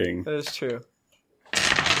talking. That is true.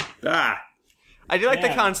 Ah! I do like the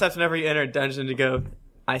Yeah. concept whenever you enter a dungeon to go,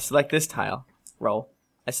 I select this tile, roll.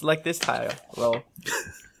 I select this tile, roll.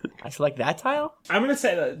 I select that tile? I'm gonna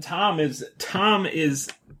say that Tom is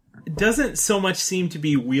doesn't so much seem to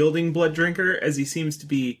be wielding Blood Drinker as he seems to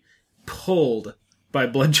be pulled by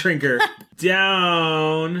Blood Drinker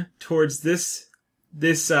down towards this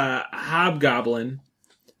hobgoblin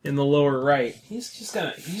in the lower right. He's just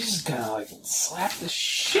gonna like slap the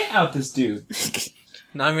shit out this dude.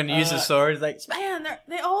 Now I'm gonna use a sword. Like, Man,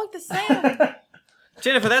 they all look the same.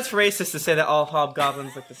 Jennifer, that's racist to say that all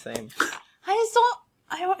hobgoblins look the same. I just don't.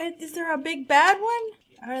 Is there a big bad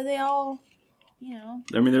one? Or are they all,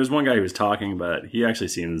 There's one guy who was talking, but he actually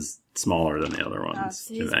seems smaller than the other ones.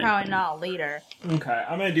 so he's if probably anything. not a leader. Okay,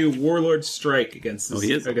 I'm gonna do Warlord Strike against this,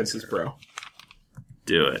 he is against this bro.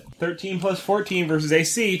 Do it. 13 plus 14 versus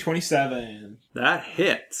AC 27. That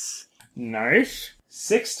hits. Nice.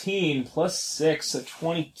 16 plus 6, so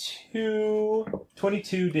 22.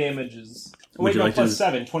 22 damages. Oh, Would wait, you no, like plus to-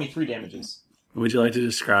 7, 23 damages. Would you like to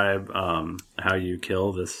describe how you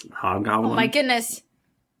kill this hobgoblin? Oh my goodness.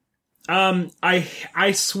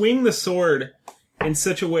 I swing the sword in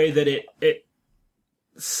such a way that it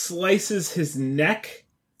slices his neck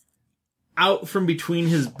out from between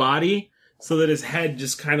his body so that his head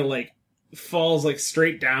just kind of like falls like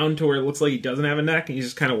straight down to where it looks like he doesn't have a neck and he's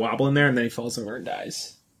just kind of wobbling there and then he falls over and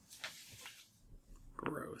dies.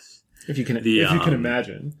 Gross. If you can The,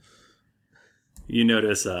 imagine. You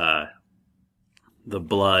notice the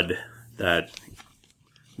blood that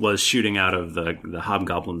was shooting out of the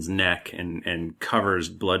hobgoblin's neck and covers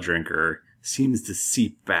Blood Drinker seems to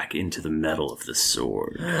seep back into the metal of the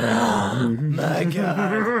sword. My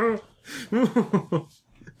God.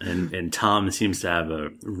 And Tom seems to have a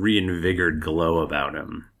reinvigorated glow about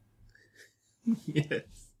him. Yes.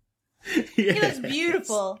 He looks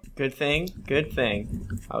beautiful. Good thing. Good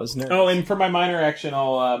thing. I was nervous. Oh, and for my minor action,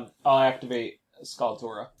 I'll activate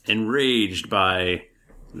Scaldora. Enraged by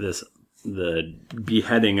the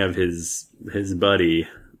beheading of his buddy,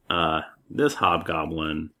 this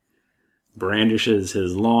hobgoblin brandishes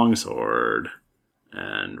his longsword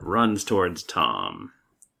and runs towards Tom.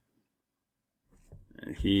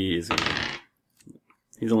 And he's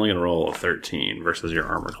only going to roll a 13 versus your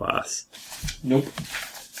armor class. Nope.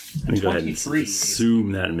 Let me go ahead and 23.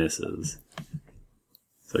 assume that misses.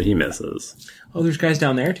 So he misses. Oh, there's guys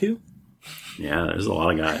down there too? Yeah, there's a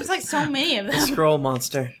lot of guys. There's like so many of them. Scroll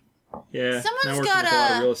monster. Yeah. Someone's now we're got with a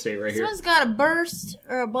lot of real estate right here. Someone's got a burst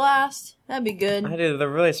or a blast. That'd be good. I do. They're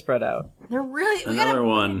really spread out. They're really. We Another gotta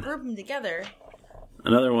one. group them together.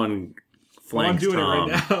 Another one Well, I'm flanks doing Tom.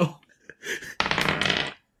 it right now.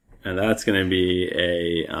 And that's going to be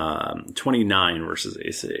a 29 versus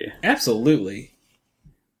AC. Absolutely.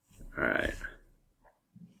 All right.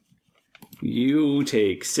 You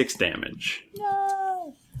take 6 damage.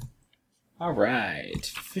 No. All right.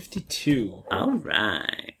 52. All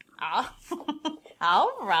right.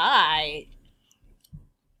 All right.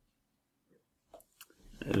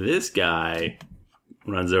 This guy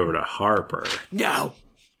runs over to Harper. No.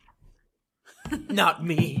 Not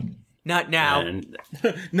me. Not now. And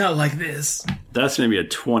Not like this. that's going to be a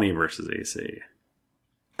 20 versus AC.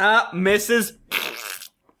 Misses.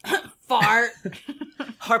 Fart.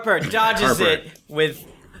 Harper dodges Harper. it with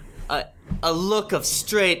a look of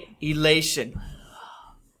straight elation.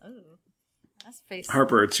 That's face.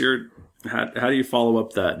 Harper, it's your... How do you follow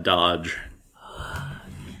up that dodge?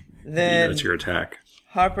 Then It's your attack.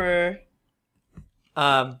 Harper.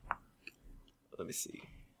 Let me see.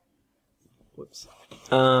 Whoops.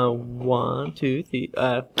 1, 2, 3.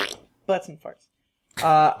 Butts and farts.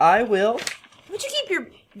 I will. Would you keep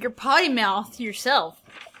your potty mouth to yourself?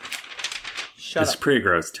 Shut It's up. pretty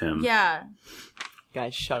gross, Tim. Yeah.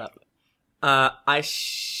 Guys, shut up. I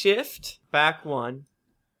shift back 1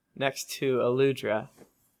 next to Aludra.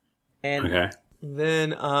 And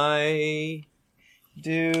then I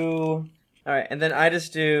do... Alright, and then I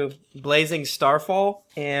just do Blazing Starfall,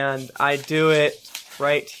 and I do it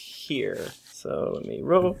right here. So let me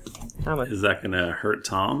roll. How much? Is that gonna hurt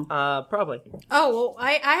Tom? Probably. Oh, well,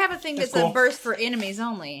 I have a thing that's cool. a burst for enemies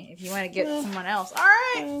only, if you want to get someone else.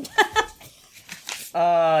 Alright!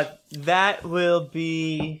 That will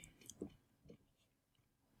be...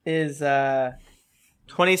 Is,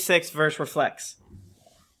 26 verse reflex.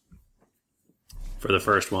 For the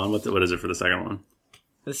first one? What is it for the second one?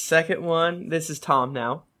 The second one, this is Tom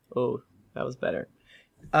now. Oh, that was better.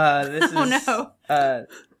 This is... no.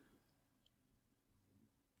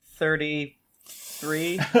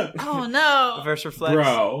 33. Oh, no. Verse reflex.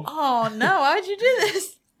 Bro. Oh, no. Why'd you do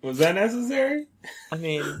this? Was that necessary? I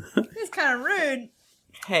mean... It's kind of rude.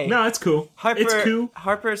 Hey. No, it's cool. It's cool.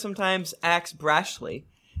 Harper sometimes acts brashly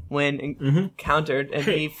when encountered, and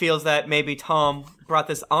he feels that maybe Tom brought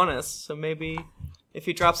this on us, so maybe if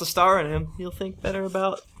he drops a star on him, he'll think better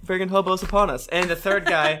about bringing hobos upon us. And the third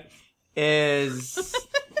guy is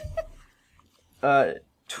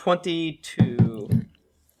 22.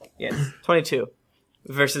 Yes, 22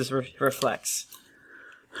 versus reflex.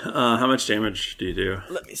 How much damage do you do?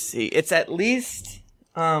 Let me see. It's at least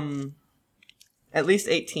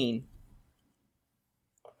 18.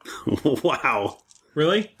 Wow.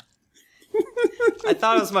 Really? I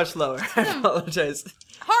thought it was much lower. I apologize.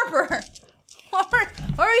 Harper! What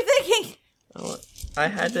were you thinking? I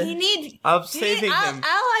had to... You need... I'm saving him.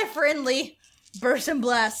 Ally-friendly burst and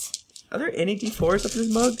blast. Are there any D4s up in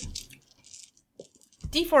this mug?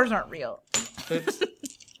 D4s aren't real. Oops.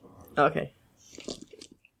 Okay.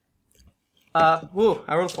 I rolled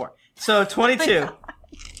a 4. So 22.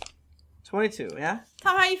 22, yeah?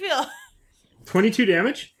 Tom, how you feel? 22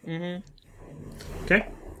 damage? Mm-hmm. Okay.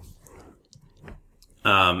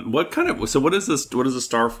 What is this? What is a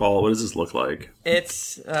starfall? What does this look like?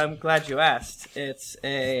 I'm glad you asked. It's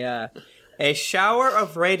a shower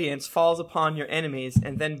of radiance falls upon your enemies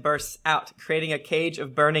and then bursts out, creating a cage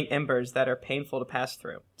of burning embers that are painful to pass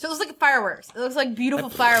through. So it looks like fireworks. It looks like beautiful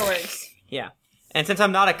fireworks. Yeah. And since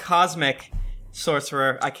I'm not a cosmic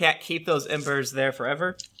sorcerer, I can't keep those embers there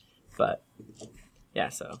forever. But, yeah,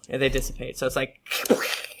 they dissipate. So it's like...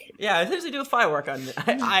 Yeah, I usually do a firework on...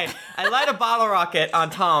 I light a bottle rocket on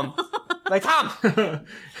Tom. Like, Tom!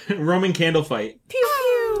 Roman candle fight.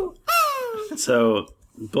 Pew pew! So,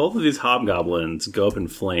 both of these hobgoblins go up in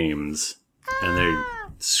flames, and they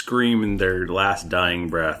scream in their last dying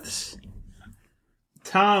breaths.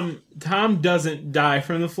 Tom doesn't die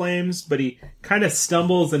from the flames, but he kind of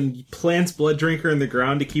stumbles and plants Blood Drinker in the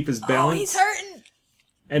ground to keep his balance. Oh, he's hurting!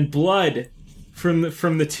 And blood from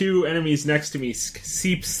the two enemies next to me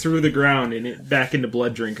seeps through the ground and back into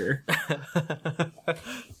Blood Drinker.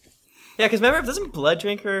 Yeah, because remember, doesn't Blood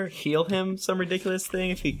Drinker heal him some ridiculous thing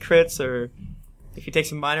if he crits or if he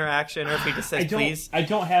takes a minor action or if he just says please? I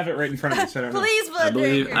don't have it right in front of me, so I don't know. Please, Blood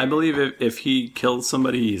Drinker! I believe if he kills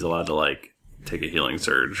somebody, he's allowed to, take a healing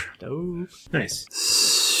surge. Oh. Nice.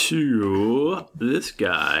 So, this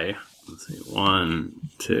guy, let's see, 1,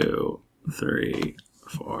 2, 3,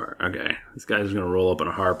 4. Okay, this guy's gonna roll up on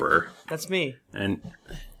Harper. That's me. And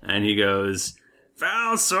he goes,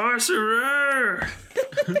 "Foul sorcerer!"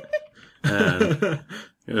 And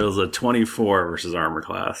it was a 24 versus armor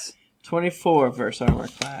class. 24 versus armor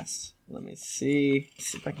class. Let me see.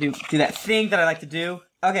 See if I can do that thing that I like to do.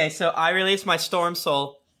 Okay, so I release my Storm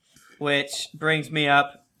Soul, which brings me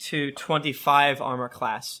up to 25 armor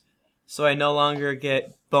class. So I no longer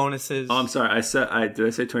get bonuses. Oh, I'm sorry. Did I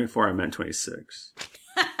say 24? I meant 26.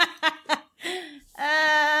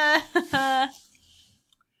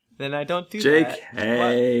 Then I don't do that.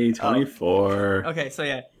 JK, 24. Oh. Okay, so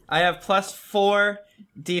yeah. I have plus 4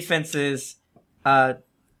 defenses, till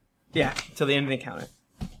the end of the encounter.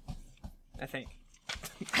 I think.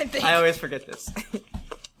 I always forget this.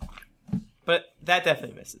 But that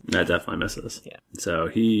definitely misses. That definitely misses. Yeah. So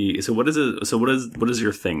what is it? So what is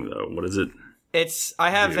your thing though? What is it?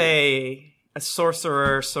 I have a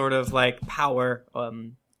sorcerer sort of like power,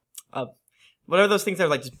 what are those things that are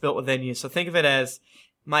like just built within you? So think of it as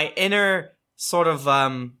my inner sort of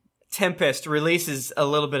tempest releases a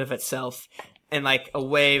little bit of itself and like a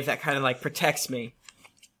wave that kind of like protects me.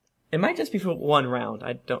 It might just be for one round.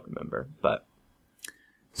 I don't remember, but.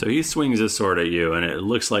 So he swings his sword at you, and it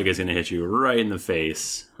looks like it's going to hit you right in the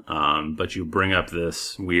face. But you bring up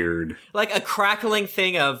this weird... Like a crackling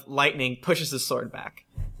thing of lightning pushes his sword back.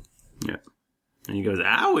 Yeah. And he goes,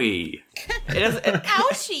 owie. It doesn't.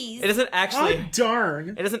 Ouchies. It doesn't actually. Oh,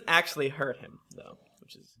 darn. It doesn't actually hurt him though,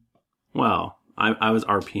 which is. Well, I was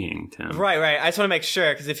RPing, Tim. Right. I just want to make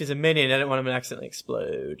sure, because if he's a minion, I didn't want him to accidentally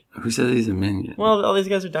explode. Who says he's a minion? Well, all these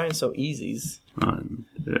guys are dying so easies.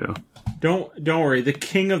 Yeah. Don't worry. The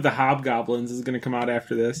king of the hobgoblins is going to come out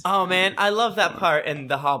after this. Oh man, I love that part in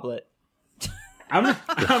the Hoblet. I'm gonna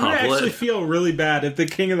actually feel really bad if the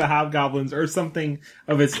king of the hobgoblins or something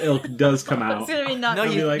of its ilk does come out. It's gonna be not. No,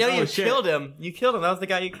 you shit. killed him. You killed him. That was the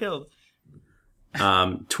guy you killed.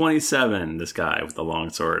 27. This guy with the long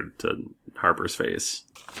sword to Harper's face.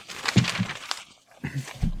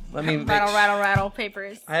 Let me rattle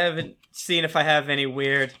papers. I haven't seen if I have any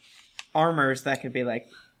weird armors that could be like,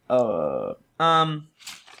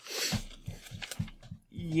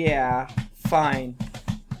 yeah, fine.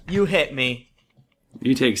 You hit me.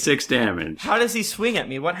 You take 6 damage. How does he swing at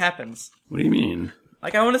me? What happens? What do you mean?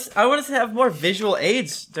 Like, I want to have more visual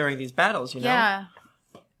aids during these battles, you know? Yeah.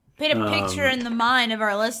 Paint a picture in the mind of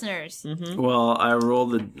our listeners. Mm-hmm. Well, I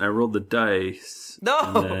rolled the dice. No!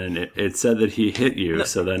 And then it said that he hit you,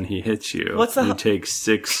 so then he hits you. What's the... You take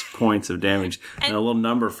 6 points of damage, and a little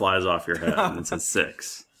number flies off your head, and it says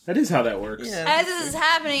 6. That is how that works. Yeah. As this is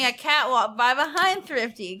happening, a cat walked by behind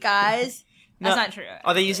Thrifty, guys. That's not true.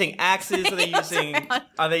 Are they using axes? Are they using...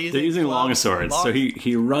 They're using long swords. So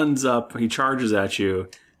he runs up, he charges at you,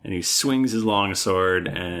 and he swings his long sword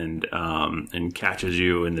and catches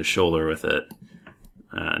you in the shoulder with it.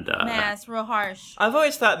 And man, it's real harsh. I've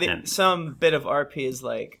always thought that some bit of RP is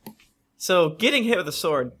like, so getting hit with a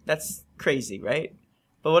sword, that's crazy, right?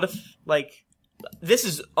 But what if, like, this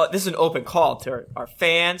is an open call to our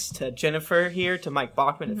fans, to Jennifer here, to Mike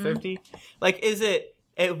Bachman at 50. Like, is it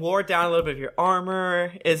wore down a little bit of your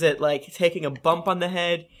armor? Is it like taking a bump on the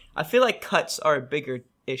head? I feel like cuts are a bigger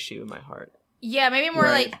issue in my heart. Yeah, maybe more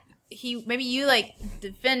like maybe you like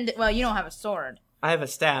defend. Well, you don't have a sword. I have a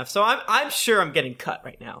staff, so I'm sure I'm getting cut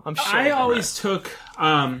right now. I'm sure. I always took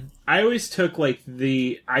like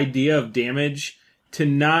the idea of damage to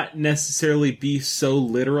not necessarily be so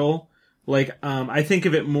literal. Like I think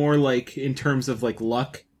of it more like in terms of like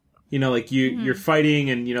luck. You know, like you're fighting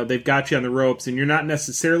and, you know, they've got you on the ropes and you're not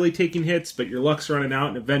necessarily taking hits, but your luck's running out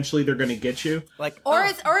and eventually they're going to get you. Like,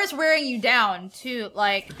 it's wearing you down too.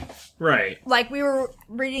 Like, right. Like we were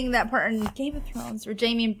reading that part in Game of Thrones where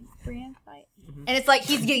Jaime and Brienne fight. And it's like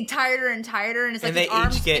he's getting tireder and tireder and it's like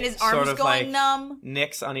his arms going like numb.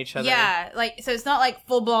 Nicks on each other. Yeah, like, so it's not like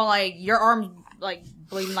full blown, like your arms like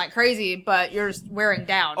bleeding like crazy, but you're just wearing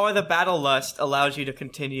down. Or the battle lust allows you to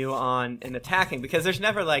continue on and attacking, because there's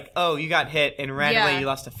never like, oh, you got hit and randomly you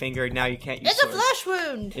lost a finger, now you can't use It's swords. a flesh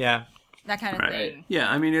wound. Yeah. That kind of thing. Yeah,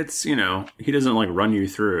 I mean, it's, you know, he doesn't like run you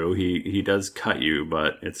through. He does cut you,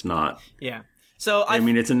 but it's not. Yeah. So I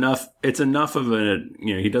mean, it's enough of a,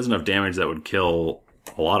 you know, he does enough damage that would kill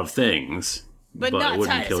a lot of things, but it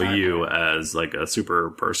wouldn't kill you as like a super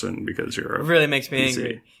person because you're it really makes me PC.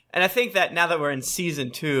 angry. And I think that now that we're in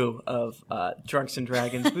season 2 of Drunks and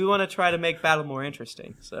Dragons, we want to try to make battle more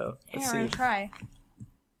interesting. So let's see. We're gonna try.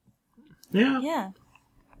 Yeah. Yeah.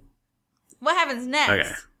 What happens next?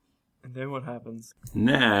 Okay. And then what happens?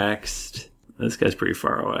 Next, this guy's pretty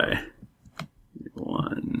far away.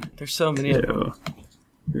 1. There's so many 2, of them.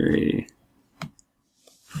 3,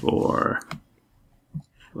 4,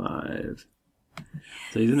 5.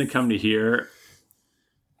 So he's gonna come to here.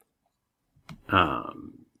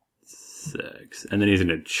 6. And then he's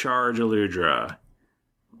gonna charge Aludra.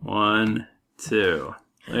 1, 2.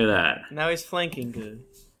 Look at that. Now he's flanking good.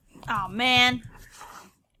 Oh man.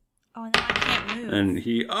 Oh, now I can't move. And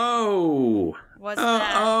he What's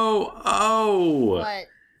that? What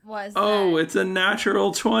was that? Oh, it's a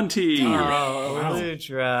natural 20. Oh,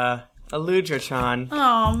 Aludra. Aludra-chan.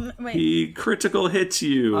 Oh, wait. He critical hits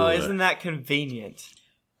you. Oh, isn't that convenient?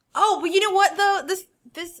 Oh, but you know what though?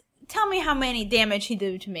 This. Tell me how many damage he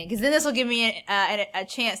did to me, because then this will give me a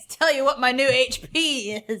chance to tell you what my new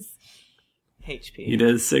HP is. HP. He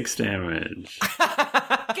does 6 damage. Guess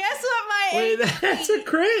what my Wait, that's a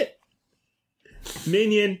crit.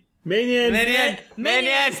 Minion. Minions,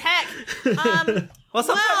 heck. Well,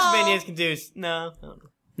 sometimes minions can do...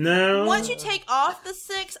 No. Once you take off the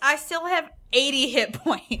 6, I still have 80 hit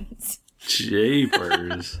points.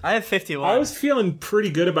 Japers. I have 51. I was feeling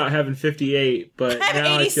pretty good about having 58, but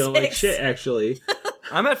now 86. I feel like shit, actually.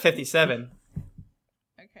 I'm at 57.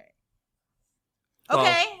 Okay. Well,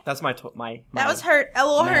 that's my that was a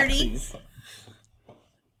little hurty.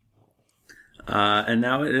 And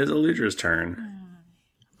now it is Aludra's turn.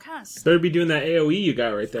 Better be doing that AoE you got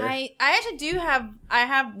right there. I actually do have. I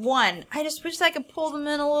have one. I just wish I could pull them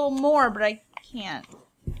in a little more, but I can't.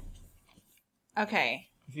 Okay.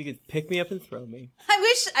 If you could pick me up and throw me. I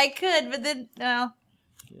wish I could, but then, no.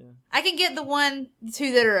 Yeah. I can get the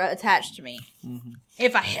two that are attached to me. Mm-hmm.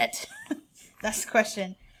 If I hit. That's the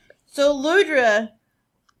question. So Ludra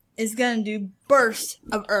is going to do Burst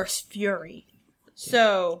of Earth's Fury.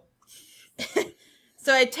 So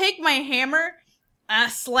I take my hammer, I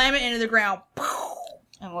slam it into the ground,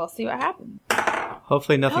 and we'll see what happens.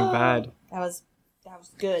 Hopefully nothing bad. That was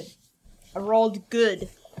good. I rolled good.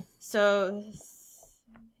 So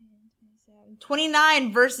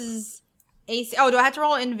 29 versus AC. Oh, do I have to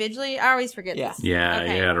roll individually? I always forget this. Yeah,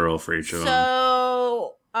 okay. You got to roll for each of them.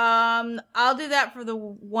 So I'll do that for the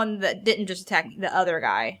one that didn't just attack the other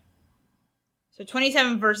guy. So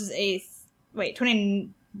 27 versus AC. Wait,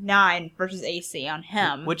 29 versus AC on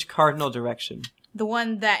him. Which cardinal direction? The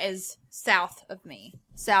one that is south of me.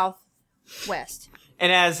 Southwest.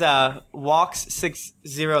 And as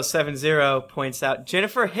Walks6070 points out,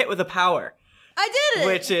 Jennifer hit with a power. I did it!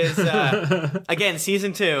 Which is, again,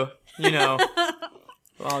 season 2. You know.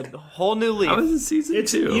 A whole new leaf. I was in season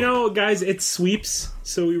 2. You know, guys, it's sweeps,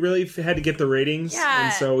 so we really had to get the ratings. Yeah.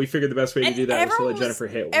 And so we figured the best way to do that was to let Jennifer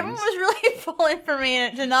hit ones. Everyone was really pulling for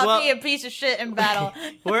me to not be a piece of shit in battle.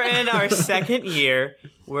 We're in our second year.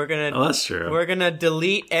 We're gonna. Oh, that's true. We're gonna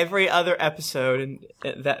delete every other episode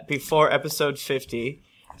that before episode 50,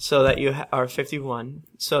 so that you are 51,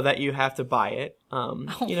 so that you have to buy it.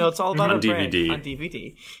 You know, it's all about on our brand, DVD. on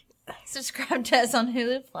DVD. Subscribe to us on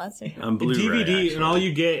Hulu Plus. On Blu-ray, DVD, and all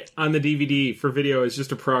you get on the DVD for video is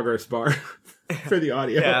just a progress bar for the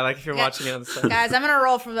audio. Yeah, like if you're watching it on the side. Guys, I'm gonna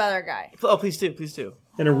roll for the other guy. Oh, please do, please do.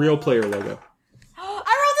 And a real player logo. I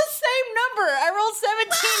rolled the same number. I rolled 17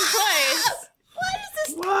 twice.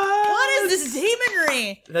 What is this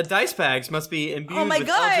demonry? The dice bags must be imbued Oh my with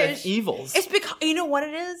gosh. eldritch evils. It's because you know what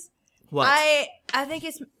it is. What? I think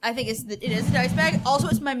it is a dice bag. Also,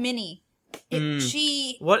 it's my mini.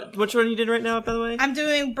 Which one are you doing right now, by the way? I'm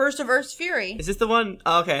doing Burst of Earth's Fury. Is this the one?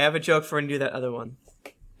 Oh, okay, I have a joke for when you do that other one.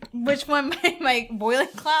 Which one? My boiling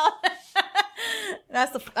cloud.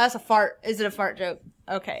 That's a fart. Is it a fart joke?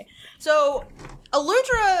 Okay. So,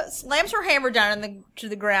 Aludra slams her hammer down to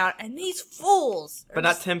the ground, and these fools. But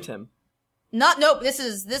not Tim. Nope. This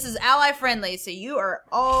is ally friendly, so you are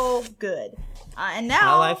all good. And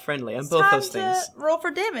now Ally friendly. I'm both those things. To roll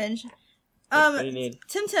for damage. What do you need?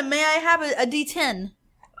 Tim, may I have a D10?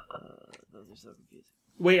 Those are so confusing.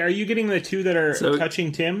 Wait, are you getting the two that are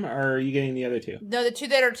touching Tim, or are you getting the other two? No, the two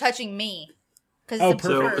that are touching me. Oh,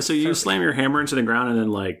 perfect. So you slam your hammer into the ground and then,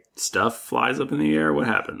 like, stuff flies up in the air? What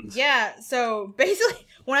happens? Yeah, so basically,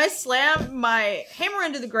 when I slam my hammer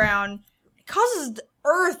into the ground, it causes the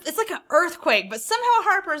earth. It's like an earthquake, but somehow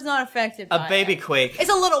Harper is not affected by A baby quake. It's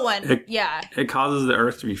a little one. Yeah. It causes the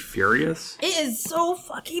earth to be furious? It is so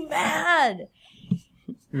fucking bad.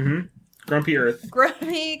 Mm-hmm. Grumpy Earth.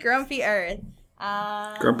 Grumpy Earth.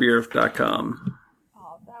 GrumpyEarth.com.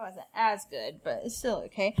 Oh, that wasn't as good, but it's still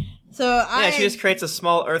okay. So she just creates a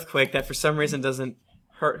small earthquake that for some reason doesn't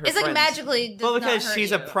hurt her It's like friends. magically does Well, because not hurt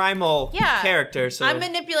she's you. a primal character, so... I'm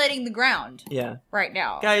manipulating the ground right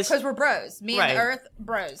now. Guys- Because we're bros. Me and the earth,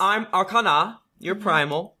 bros. I'm Arcana. You're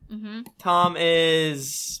primal. Mm-hmm. Tom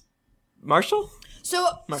is... Marshall? So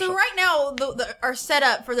right now, our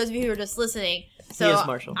setup, for those of you who are just listening, so He is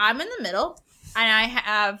Marshall. I'm in the middle, and I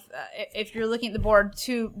have, if you're looking at the board,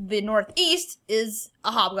 to the northeast is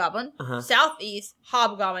a hobgoblin, southeast,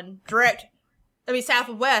 hobgoblin,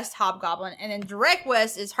 southwest, hobgoblin, and then direct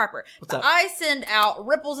west is Harper. What's So up? I send out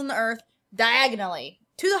ripples in the earth diagonally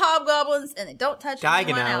to the hobgoblins, and they don't touch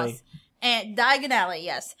anyone Diagonally. else. And diagonally,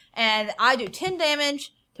 yes. And I do 10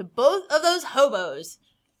 damage to both of those hobos.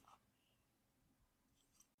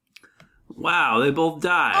 Wow, they both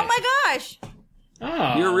die. Oh my gosh!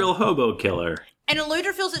 Oh. You're a real hobo killer. And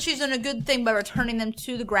Eludra feels that she's done a good thing by returning them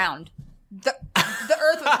to the ground. The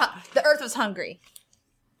earth was hungry,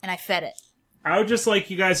 and I fed it. I would just like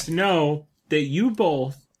you guys to know that you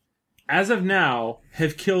both, as of now,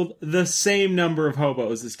 have killed the same number of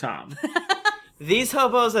hobos as Tom. These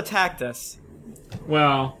hobos attacked us.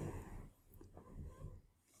 Well,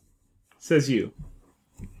 says you.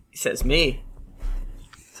 Says me.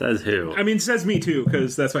 Says who? I mean, says me too,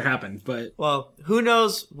 because that's what happened, but... Well, who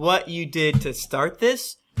knows what you did to start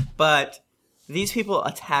this, but these people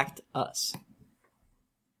attacked us.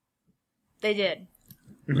 They did.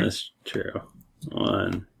 That's true.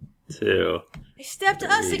 1, 2, They stepped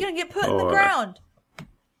to us. They're gonna get put in the 4, ground.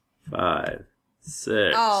 5,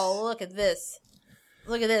 6. Oh, look at this!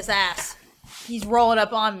 Look at this ass. He's rolling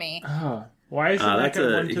up on me. Oh, why is it like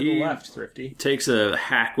a one to the left, Thrifty? Takes a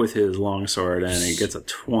hack with his longsword and he gets a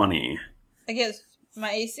 20. I guess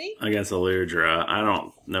My AC? against Eludra. I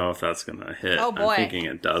don't know if that's going to hit. Oh, boy. I'm thinking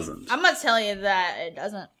it doesn't. I'm gonna tell you that it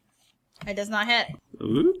doesn't. It does not hit.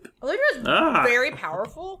 Oop. Eludra is Ah. very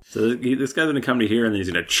powerful. So this guy's going to come to here and then he's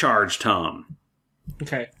going to charge Tom.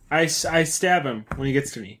 Okay. I stab him when he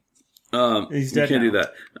gets to me. He's dead You can't now.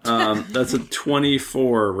 do that. That's a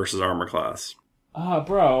 24 versus armor class.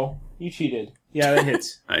 Bro. You cheated. Yeah, that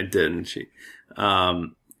hits. I didn't cheat.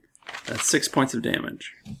 That's 6 points of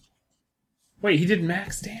damage. Wait, he did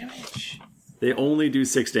max damage? They only do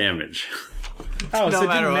 6 damage. Oh, so it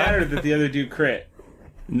matter didn't what. matter that the other dude crit.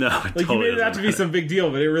 No, it Like, totally you made it out doesn't to be matter. some big deal,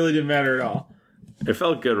 but it really didn't matter at all. It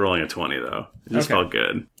felt good rolling a 20, though. It just Okay. felt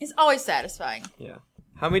good. It's always satisfying. Yeah.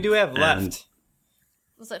 How many do we have left?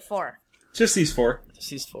 What's that for? Just these 4. Just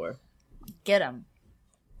these 4. Get him.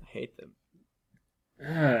 I hate them.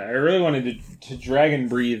 I really wanted to dragon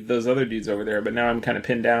breathe those other dudes over there, but now I'm kind of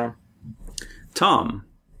pinned down. Tom,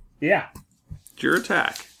 Yeah. it's your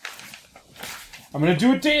attack. I'm going to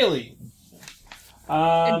do it daily.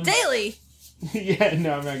 And daily. Yeah,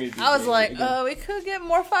 no, I'm not going to do it I was daily. like, we could get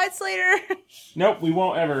more fights later. Nope, we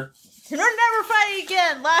won't ever. We're never fighting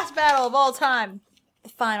again. Last battle of all time. The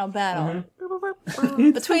final battle.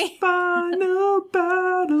 Between. Final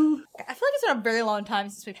battle. I feel like it's been a very long time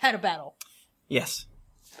since we've had a battle. Yes.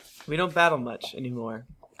 We don't battle much anymore.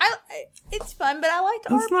 It's fun, but I like to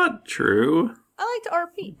That's RP. not true. I like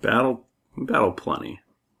to RP. Battle plenty.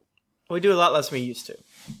 We do a lot less than we used to.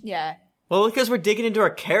 Yeah. Well, because we're digging into our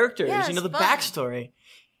characters, Yeah, you know, it's the fun. backstory.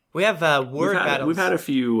 We have word battles. We've had a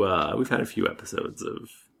few episodes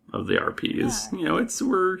of the RPs. Yeah. You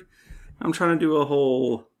know, I'm trying to do a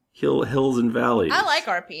whole hills and valleys. I like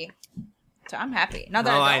RP. So I'm happy. Not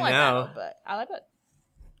that Oh, I don't I like know. battle, but I like it.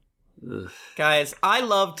 Ugh. Guys, I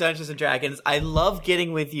love Dungeons and Dragons. I love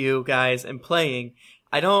getting with you guys and playing.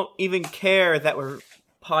 I don't even care that we're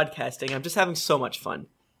podcasting. I'm just having so much fun.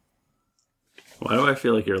 Why do I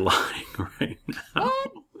feel like you're lying right now?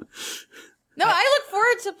 What? No, I look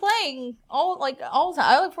forward to playing all the time.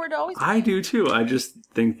 I look forward to always. I do too. I just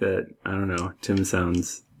think that, I don't know, Tim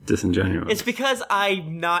sounds disingenuous. It's because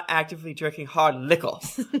I'm not actively drinking hard liquor.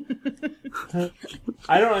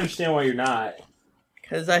 I don't understand why you're not.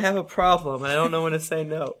 Because I have a problem and I don't know when to say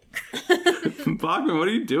no. Bachman, what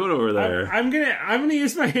are you doing over there? I'm gonna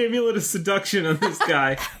use my amulet of seduction on this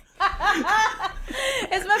guy.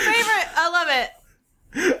 It's my favorite. I love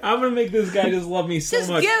it. I'm gonna make this guy just love me so Just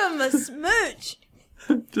much. give him a smooch.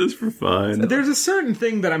 Just for fun. There's a certain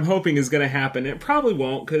thing that I'm hoping is gonna happen. It probably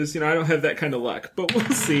won't, because, I don't have that kind of luck. But we'll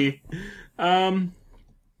see.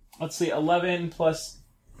 Let's see, 11 plus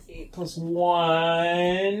 8 plus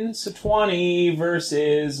 1, so 20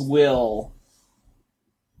 versus Will.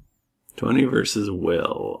 20 versus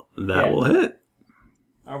Will. That Yeah. will hit.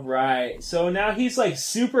 Alright, so now he's like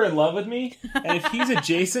super in love with me, and if he's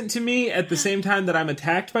adjacent to me at the same time that I'm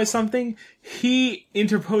attacked by something, he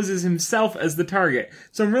interposes himself as the target.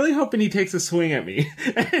 So I'm really hoping he takes a swing at me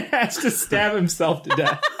and has to stab himself to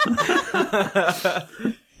death.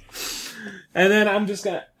 And then I'm just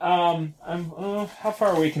gonna, how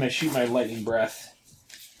far away can I shoot my lightning breath?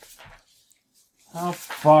 How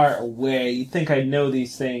far away? You'd think I'd know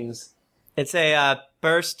these things. It's a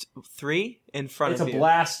burst 3 in front It's of a you.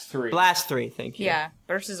 blast 3. Blast 3, thank you. Yeah,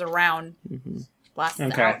 versus around. Blast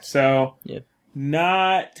it Okay, out. so Yeah.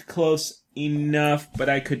 not close enough, but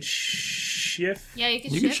I could shift. Yeah, you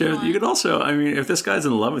can You could shift show. You could also. I mean, if this guy's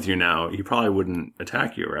in love with you now, he probably wouldn't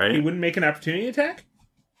attack you, right? He wouldn't make an opportunity attack?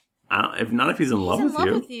 If not, if he's in love He's with in love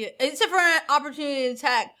you. with you. Except for an opportunity to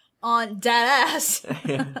attack on dead ass.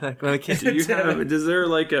 Like, let me kiss Do you have? Is there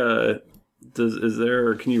like a? Is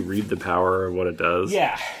there? Can you read the power of what it does?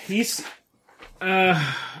 Yeah, he's...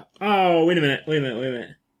 oh, wait a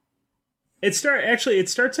minute. It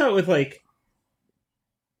starts out with like...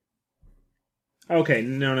 Okay,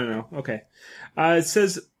 no. Okay. It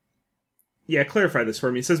says... Yeah, clarify this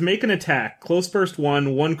for me. It says make an attack. Close burst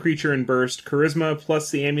 1 creature in burst, charisma plus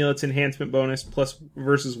the amulet's enhancement bonus plus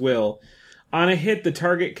versus will. On a hit, the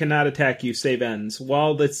target cannot attack you, save ends.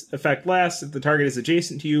 While this effect lasts, if the target is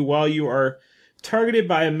adjacent to you while you are targeted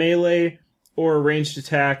by a melee or a ranged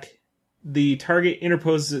attack, the target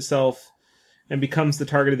interposes itself and becomes the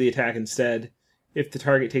target of the attack instead. If the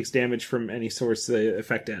target takes damage from any source, the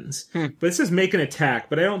effect ends. But it says make an attack,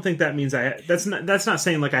 but I don't think that means that's not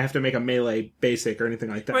saying like I have to make a melee basic or anything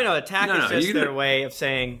like that. Wait, no, attack No, is no, just you their can- way of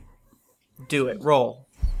saying, do it, roll.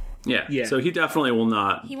 Yeah. So he definitely will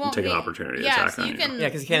not He won't take an be- opportunity yeah, attack so on you you. can, Yeah,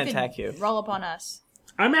 'cause he can't attack you. Roll up on us.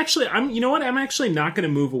 you know what? I'm actually not going to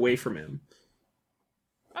move away from him.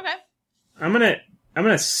 Okay. I'm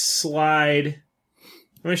gonna slide.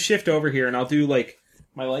 I'm gonna shift over here, and I'll do like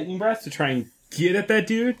my lightning breath to try and get at that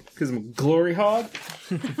dude because I'm a glory hog.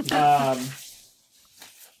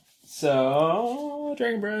 So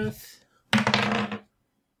Dragon Breath.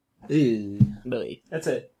 Billy. That's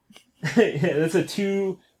it. That's a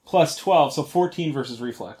 2 plus 12, so 14 versus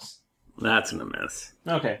reflex. That's gonna miss.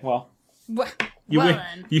 Okay, well. You win.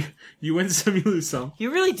 You win some, you lose some.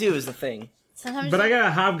 You really do is the thing. Sometimes But I got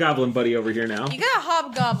a hobgoblin buddy over here now. you got a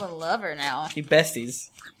hobgoblin lover now. You besties.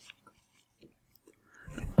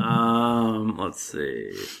 Let's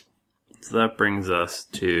see. So that brings us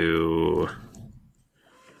to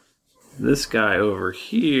this guy over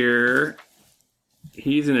here.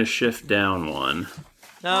 He's gonna shift down one.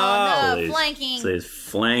 No. No, flanking. So he's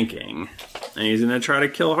flanking. And he's gonna try to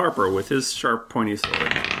kill Harper with his sharp, pointy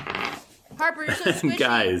sword. Harper, you're so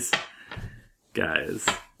squishy. Guys.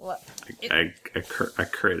 What? I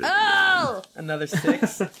critted. Oh! Another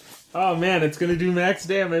 6. Oh man, it's gonna do max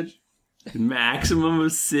damage. Maximum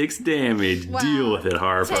of 6 damage. Wow. Deal with it,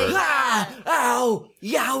 Harper. Ow!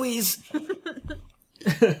 Yowies!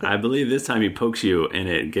 I believe this time he pokes you, and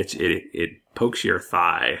it pokes your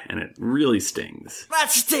thigh, and it really stings. That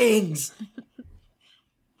stings!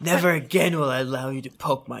 Never again will I allow you to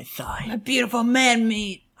poke my thigh. My beautiful man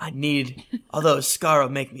meat. I need, although a scar will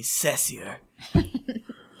make me sassier.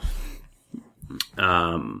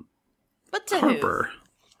 But to Harper.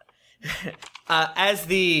 As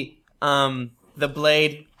the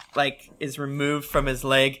blade is removed from his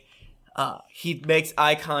leg, he makes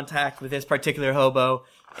eye contact with this particular hobo,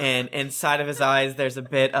 and inside of his eyes there's a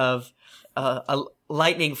bit of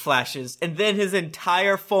lightning flashes, and then his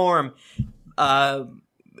entire form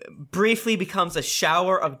briefly becomes a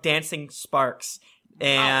shower of dancing sparks.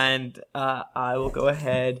 And I will go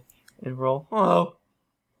ahead and roll. Oh,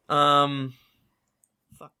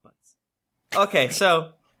 fuck butts. Okay,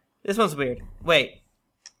 so this one's weird. Wait.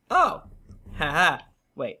 Oh, haha.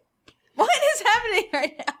 Wait. What is happening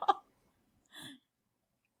right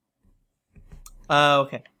now?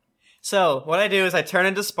 Okay. So what I do is I turn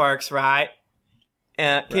into sparks, right?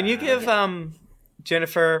 Can you give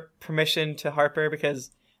Jennifer permission to Harper, because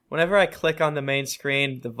whenever I click on the main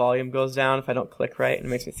screen, the volume goes down if I don't click right, and it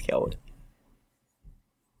makes me scared.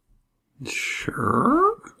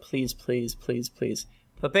 Sure. Please, please, please, please.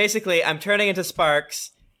 But basically, I'm turning into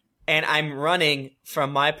sparks, and I'm running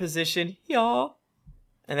from my position, y'all.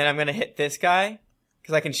 And then I'm going to hit this guy,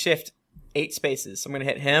 because I can shift 8 spaces. So I'm going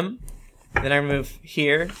to hit him, then I move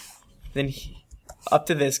here, then up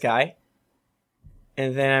to this guy.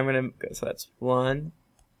 And then I'm going to go, so that's 1,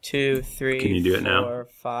 2, 3, Can you do it 4, now?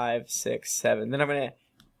 5, 6, 7. Then I'm going to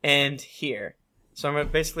end here. So I'm going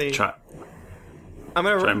to basically... Try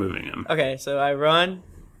moving him. Okay, so I run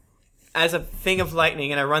as a thing of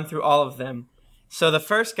lightning, and I run through all of them. So the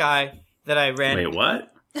first guy that I ran... Wait,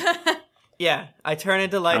 what? Yeah, I turn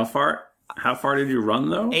into lightning. How far did you run,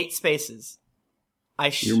 though? 8 spaces.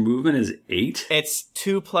 Your movement is 8? It's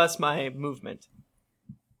 2 plus my movement.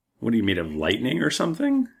 What are you, made of lightning or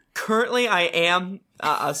something? Currently, I am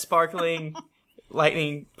a sparkling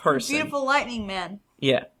lightning person. Beautiful lightning man.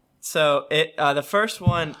 Yeah. So the first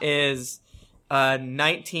one is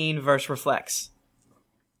 19 versus reflex.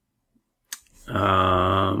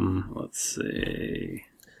 Let's see.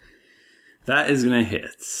 That is gonna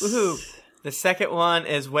hit. Woohoo! The second one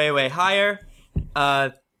is way, way higher.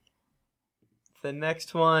 The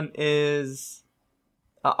next one is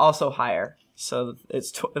also higher. So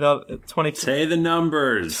it's 22. Say the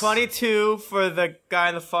numbers. 22 for the guy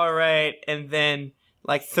on the far right, and then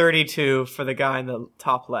 32 for the guy in the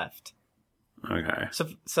top left. Okay.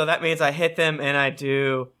 So that means I hit them, and I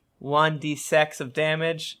do 1d6 of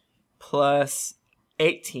damage plus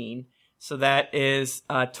 18. So that is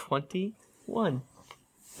 21.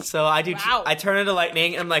 So I do. Wow. I turn into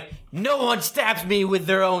lightning, and I'm like, no one stabs me with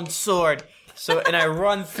their own sword. And I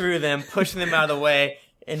run through them, pushing them out of the way,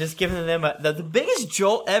 and just giving them the biggest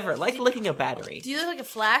jolt ever, like licking a battery. Do you look like a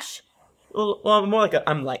Flash? Well, more like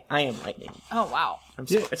I am lightning. Oh, wow.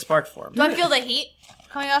 It's spark form. Do I feel the heat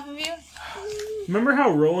coming off of you? Remember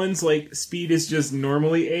how Roland's speed is just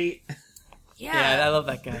normally 8? Yeah, I love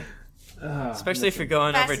that guy. Especially if you're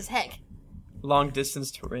going Fast over as heck. long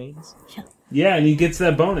distance terrains. Yeah, and he gets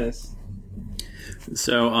that bonus.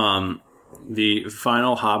 So, the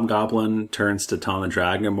final hobgoblin turns to Tom the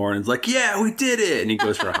Dragonborn and is like, "Yeah, we did it!" And he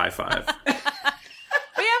goes for a high five. We have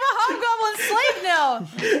a hobgoblin slave now.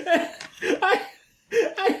 I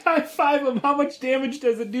high five him. How much damage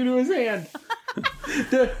does it do to his hand?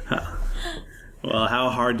 Well, how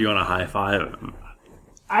hard do you want to high five him?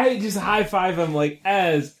 I just high five him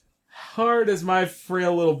as hard as my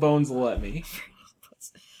frail little bones will let me.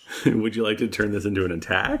 Would you like to turn this into an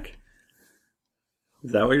attack?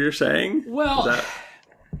 Is that what you're saying? Well,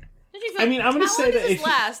 I mean, I'm going to say that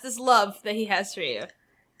if this love that he has for you.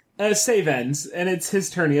 Save ends, and it's his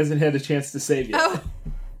turn. He hasn't had a chance to save yet.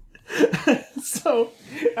 Oh. So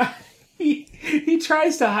he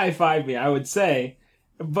tries to high five me, I would say,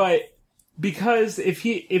 but because if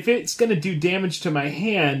it's going to do damage to my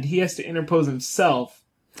hand, he has to interpose himself.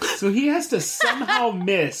 So he has to somehow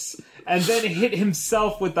miss and then hit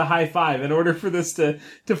himself with the high five in order for this to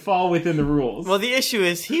fall within the rules. Well, the issue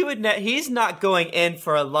is he's not going in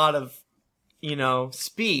for a lot of,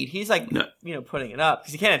 speed. He's like, putting it up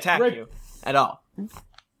because he can't attack you at all.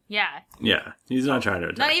 Yeah. Yeah, he's not trying to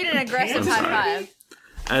attack. Not even an aggressive high five.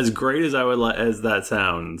 As great as as that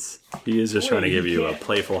sounds, he is just trying to give you a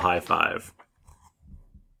playful high five.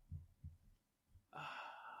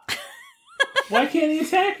 Why can't he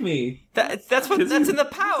attack me? That's in the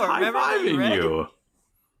power. Remember what you read? You.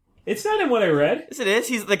 It's not in what I read. Yes, it is.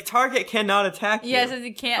 He's like, target cannot attack you. Yes,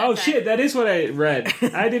 he can't. Oh attack. shit, that is what I read.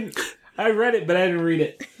 I read it, but I didn't read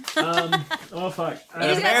it. Oh fuck.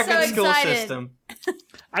 American school system.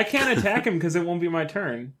 I can't attack him because it won't be my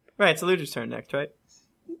turn. Right, it's Eludra's turn next, right?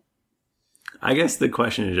 I guess the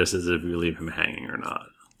question is just as if you leave him hanging or not.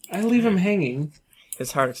 I leave him hanging.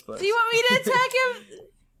 His heart explodes. Do you want me to attack him?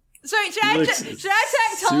 Sorry, should I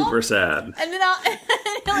attack Tom? Super sad. And then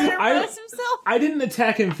he'll interpose himself? I didn't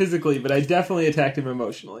attack him physically, but I definitely attacked him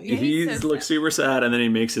emotionally. He looks super sad, and then he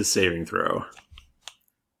makes his saving throw.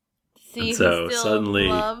 See, so suddenly,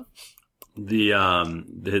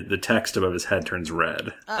 the text above his head turns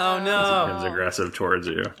red. Oh no! As he becomes aggressive towards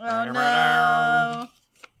you. Oh no!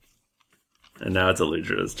 And now it's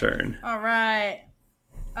Eludra's turn. All right,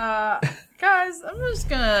 guys, I'm just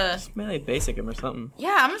gonna maybe basic him or something.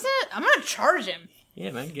 Yeah, I'm gonna charge him.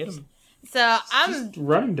 Yeah, man, get him. So just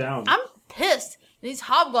run him down. I'm pissed. These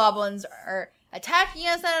hobgoblins are attacking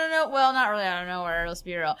us. I don't know. Well, not really. I don't know where else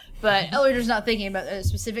be real. But Eludra's not thinking about the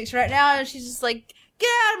specifics right now, and she's just like, "Get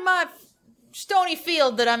out of my stony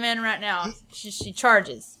field that I'm in right now." She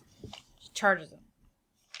charges. She charges him.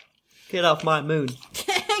 Get off my moon.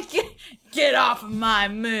 Get off of my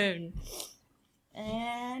moon.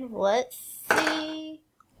 And let's see.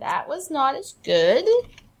 That was not as good.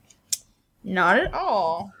 Not at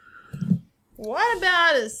all. What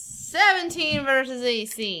about a 17 versus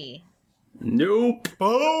AC? Nope.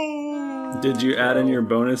 Oh. Did you add in your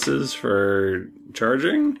bonuses for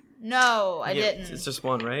charging? No, I didn't. It's just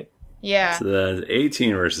one, right? Yeah. So that's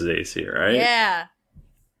 18 versus AC, right? Yeah.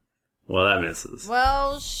 Well, that misses.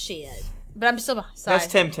 Well, shit. But I'm still behind. That's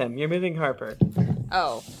Tim. You're moving Harper.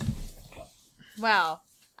 Oh. Wow.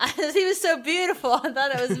 He was so beautiful. I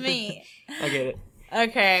thought it was me. I get it.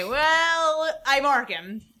 Okay, well, I mark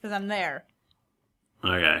him because I'm there.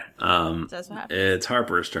 Okay. So that's what happens. It's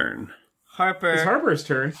Harper's turn. It's Harper's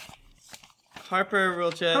turn. Harper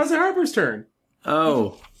will just... How's it Harper's turn?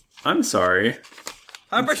 Oh, I'm sorry.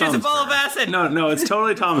 Harper shoots a ball of acid! No, it's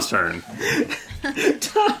totally Tom's turn.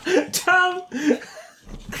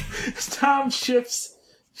 Tom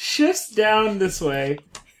shifts down this way,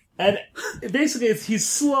 and basically he's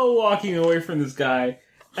slow walking away from this guy,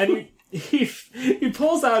 and he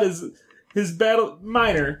pulls out his battle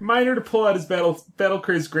minor to pull out his battle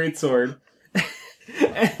craze greatsword,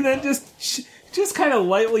 and then just kind of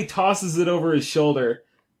lightly tosses it over his shoulder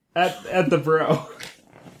at the bro.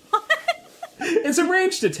 It's a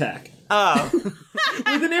ranged attack. Oh,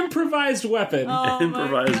 with an improvised weapon.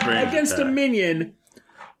 Improvised range against attack. A minion.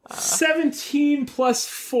 17 plus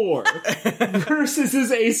 4 versus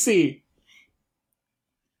his AC.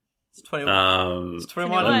 It's 21. It's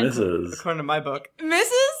 21. Misses. According to my book.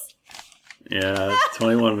 Misses? Yeah,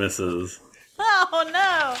 21 misses. Oh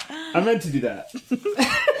no! I meant to do that.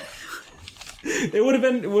 It would have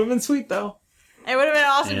been sweet though. It would have been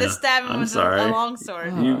awesome to stab him with a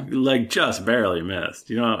longsword. You just barely missed.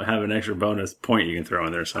 You don't have an extra bonus point you can throw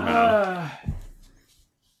in there somehow.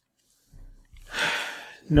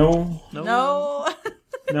 No. No,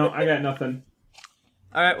 I got nothing.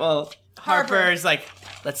 All right, well, Harper's like,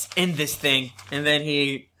 let's end this thing. And then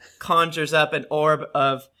he conjures up an orb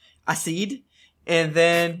of acid, and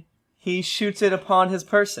then he shoots it upon his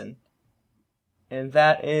person. And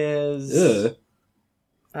that is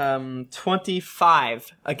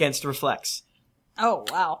 25 against reflex. Oh,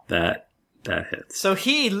 wow. That hits. So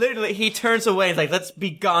he turns away and is like, let's be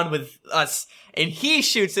gone with us. And he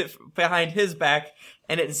shoots it behind his back,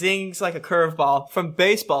 and it zings like a curveball from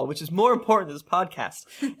baseball, which is more important than this podcast,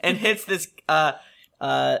 and hits this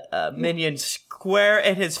minion square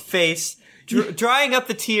in his face, drying up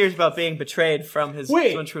the tears about being betrayed from his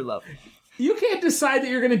one true love. You can't decide that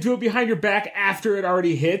you're going to do it behind your back after it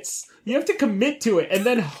already hits. You have to commit to it and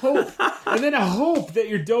then hope and then hope that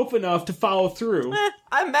you're dope enough to follow through.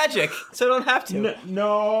 I'm magic, so I don't have to.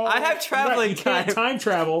 No. I have traveling You can't time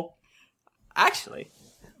travel. Actually.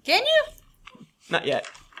 Can you? Not yet.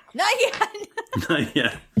 Not yet. Not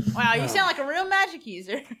yet. Wow, you sound like a real magic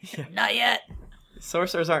user. Not yet.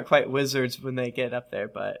 Sorcerers aren't quite wizards when they get up there,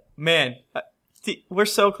 but man, we're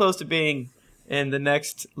so close to being in the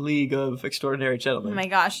next league of extraordinary gentlemen. Oh my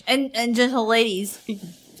gosh. And gentle ladies.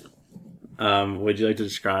 Would you like to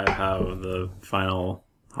describe how the final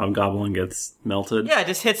hobgoblin gets melted? Yeah, it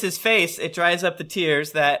just hits his face. It dries up the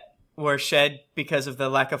tears that were shed because of the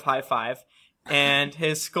lack of high five, and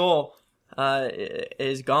his skull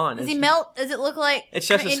is gone. Does he melt? Does it look like it's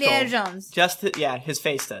just Indiana skull. Jones? His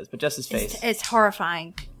face does, but just his face. It's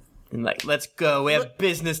horrifying. And like, let's go. We have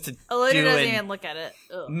business to do. Eludra doesn't even look at it.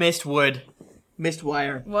 Ugh. Mist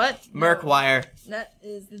wire. What? Merc wire. That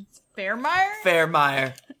is Fairmire?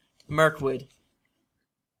 Fairmire. Mirkwood.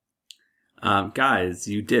 Guys,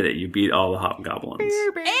 you did it. You beat all the hobgoblins.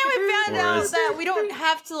 And we found out that we don't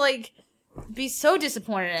have to, like, be so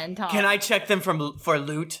disappointed in Tom. Can I check them for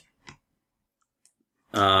loot?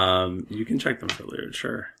 You can check them for loot,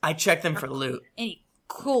 sure. I check them for loot. Any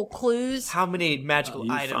cool clues? How many magical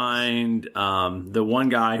you items? Find the one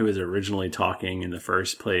guy who was originally talking in the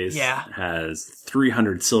first place has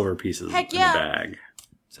 300 silver pieces Heck in yeah. the bag.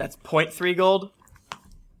 So that's 0.3 gold?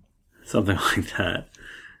 Something like that.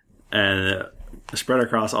 And spread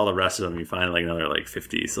across all the rest of them, you find like another like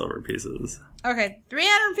 50 silver pieces. Okay,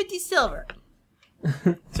 350 silver.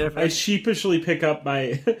 I sheepishly pick up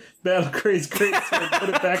my battle crazed greatsword and put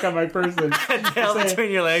it back on my person. Tail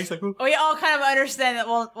between your legs. Like, we all kind of understand that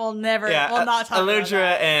we'll never, we'll not talk about Eludra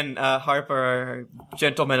that. and Harper are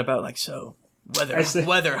gentlemen about like, so,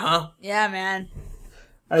 weather, huh? Yeah, man.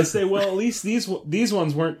 I say, well, at least these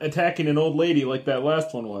ones weren't attacking an old lady like that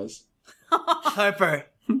last one was. Harper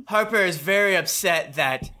is very upset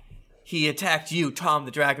that he attacked you, Tom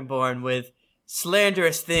the Dragonborn, with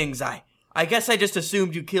slanderous things. I guess I just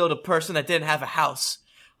assumed you killed a person that didn't have a house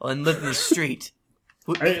and lived in the street.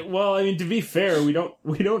 I mean, to be fair, we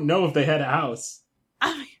don't know if they had a house.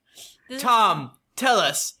 Tom, tell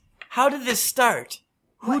us, how did this start?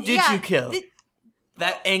 Who did you kill?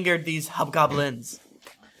 That angered these hobgoblins.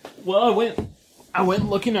 Well, I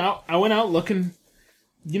went out looking,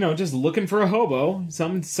 just looking for a hobo,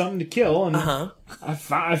 something to kill, and I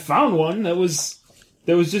found one that was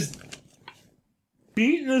just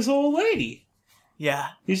beating this old lady.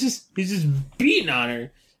 Yeah, he's just beating on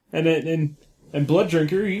her, and Blood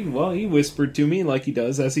Drinker, he whispered to me like he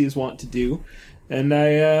does as he is wont to do, and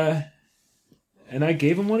I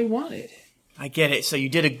gave him what he wanted. I get it. So you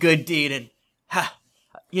did a good deed, and I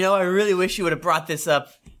really wish you would have brought this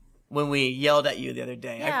up when we yelled at you the other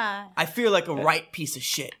day. Yeah. I feel like a right piece of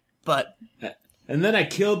shit, but... And then I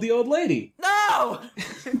killed the old lady. No!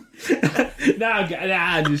 I'm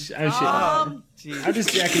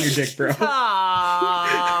just jacking your dick, bro.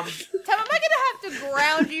 Tom, am I gonna have to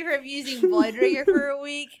ground you for using Blood Drinker for a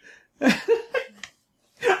week?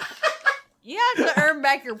 You have to earn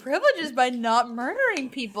back your privileges by not murdering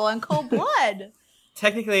people in cold blood.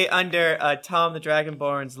 Technically, under Tom the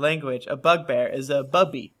Dragonborn's language, a bugbear is a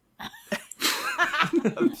bubby.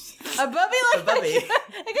 A bubby like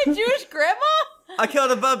a Jewish grandma? I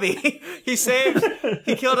killed a bubby. He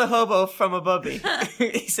killed a hobo from a bubby.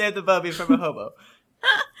 He saved the bubby from a hobo.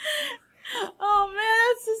 Oh man,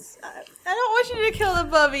 that's just, I don't want you to kill the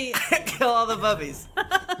bubby. Kill all the bubbies.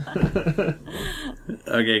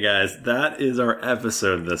 Okay, guys, that is our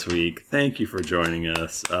episode this week. Thank you for joining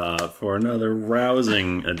us for another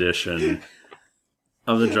rousing edition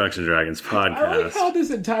of the Drunks and Dragons podcast. I like how this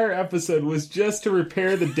entire episode was just to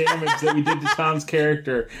repair the damage that we did to Tom's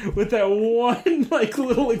character with that one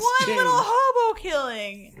little exchange. One little hobo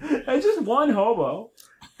killing. Just one hobo.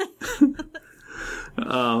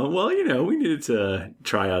 We needed to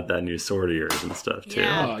try out that new sword of yours and stuff too.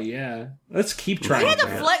 Yeah. Oh yeah, let's keep trying. We had to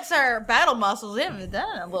flex our battle muscles. We haven't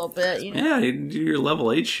done it a little bit, Yeah, you do your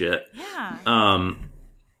level 8 shit. Yeah.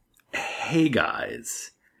 Hey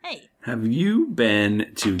guys. Hey. Have you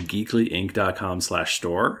been to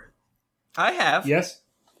geeklyinc.com/store? I have. Yes.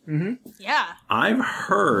 Mm-hmm. Yeah. I've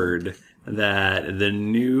heard that the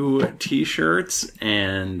new t-shirts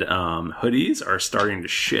and hoodies are starting to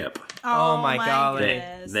ship. Oh my golly.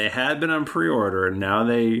 They had been on pre-order, and now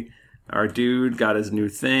our dude got his new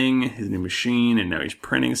thing, his new machine, and now he's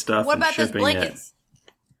printing stuff What and about those shipping blankets?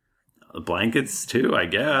 it. Blankets too, I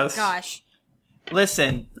guess. Gosh.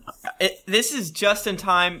 Listen, this is just in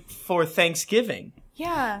time for Thanksgiving.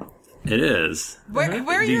 Yeah. It is. Where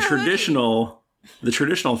are the your traditional the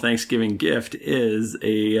traditional Thanksgiving gift is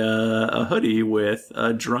a hoodie with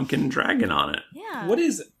a drunken dragon on it. Yeah. What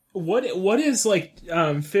is like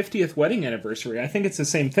 50th wedding anniversary? I think it's the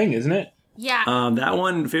same thing, isn't it? Yeah. That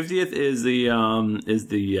one, 50th is the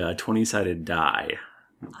 20-sided die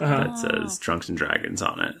that says Drunks and Dragons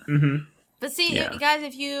on it. Mm-hmm. But see, Yeah. guys,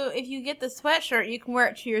 if you get the sweatshirt, you can wear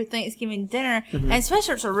it to your Thanksgiving dinner, and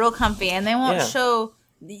sweatshirts are real comfy, and they won't show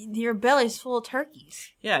your belly's full of turkeys.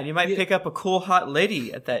 Yeah, and you might pick up a cool hot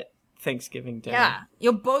lady at that Thanksgiving dinner. Yeah,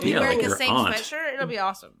 you'll both be wearing like the your same aunt. sweatshirt. It'll be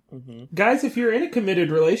awesome. Guys, if you're in a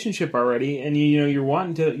committed relationship already, and you're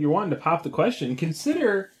wanting to pop the question,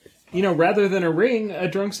 consider, rather than a ring, a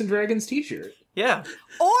Drunks and Dragons t-shirt. Yeah.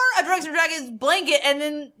 Or a Drunks and Dragons blanket, and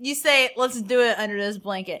then you say, let's do it under this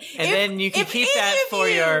blanket. And then you can keep that for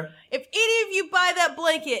your... If any of you buy that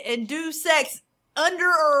blanket and do sex under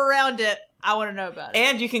or around it, I want to know about it.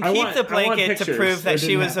 And you can keep the blanket to prove that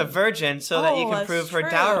she was a virgin so that you can that's prove her true.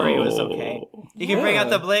 dowry was okay. You can bring out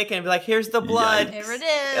the blanket and be like, here's the blood. Here it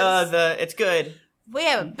is. It's good. We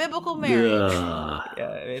have a biblical marriage.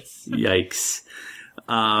 Yeah, it's... Yikes.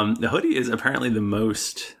 The hoodie is apparently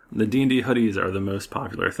the D&D hoodies are the most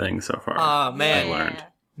popular thing so far. Oh, man. I learned.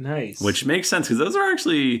 Nice. Which makes sense, because those are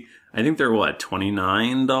actually, I think they're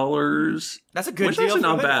 $29? That's a good Which deal. is actually for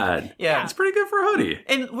not a hoodie. bad. Yeah. It's pretty good for a hoodie.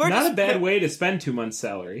 And we're Not just a bad way to spend 2 months'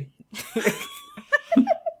 salary.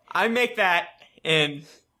 I make that in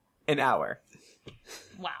an hour.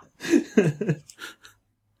 Wow.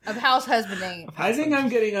 Of house husbanding. I think I'm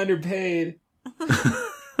getting underpaid.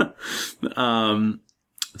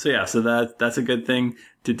 So that's a good thing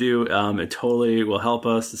to do. It totally will help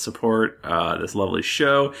us to support this lovely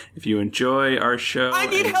show. If you enjoy our show, I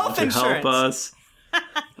need and health want to insurance. help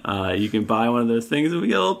us. You can buy one of those things and we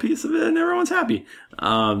get a little piece of it and everyone's happy.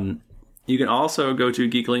 You can also go to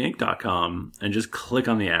geeklyinc.com and just click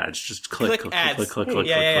on the ads. Just click ads. click.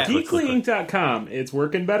 Geeklyinc.com. It's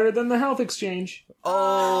working better than the health exchange.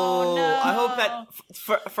 Oh, no. I hope that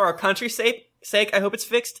for our country's sake, I hope it's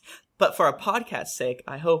fixed. But for our podcast's sake,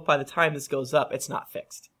 I hope by the time this goes up, it's not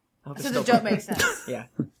fixed. I hope it's So the still joke makes sense. Yeah.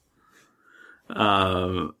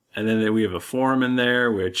 And then we have a forum in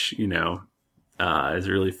there, which, is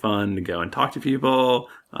really fun to go and talk to people.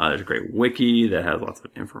 There's a great wiki that has lots of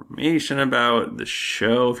information about the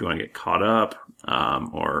show if you want to get caught up,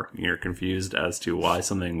 or you're confused as to why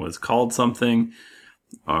something was called something,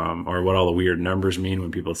 or what all the weird numbers mean when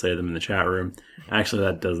people say them in the chat room. Actually,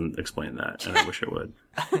 that doesn't explain that, and I wish it would.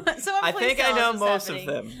 I think I know most of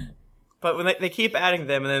them. But when they keep adding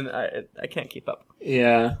them, and then I can't keep up.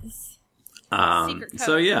 Yeah.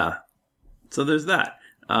 So there's that.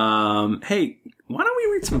 Hey, why don't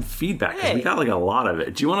we read some feedback? 'Cause we got like a lot of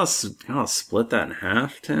it. Do you want to split that in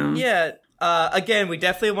half, Tim? Yeah. Again, we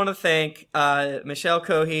definitely want to thank Michelle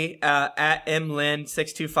Cohey at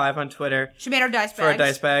mlin625 on Twitter. She made our dice bags. For our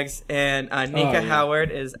dice bags. And Nika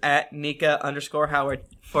Howard is at Nika_Howard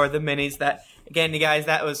for the minis. That, again, you guys,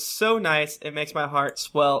 that was so nice. It makes my heart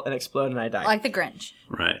swell and explode and I die. Like the Grinch.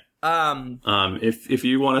 Right. If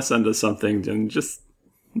you want to send us something, then just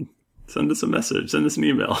send us a message. Send us an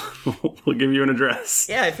email. We'll give you an address.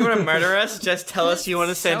 Yeah, if you want to murder us, just tell us you want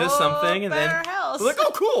to send us something, and then we're like,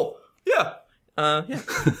 oh, cool. Yeah.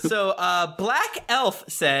 So, Black Elf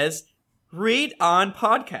says, read on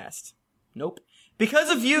podcast. Nope. Because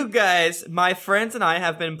of you guys, my friends and I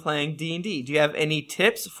have been playing D&D. Do you have any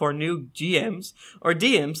tips for new GMs or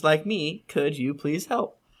DMs like me? Could you please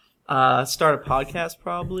help? Start a podcast,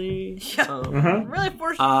 probably. Yeah. Really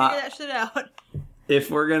forced you to figure that shit out.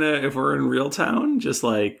 If we're in real town, just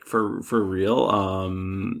like for real,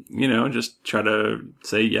 just try to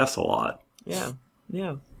say yes a lot. Yeah.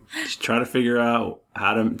 Just try to figure out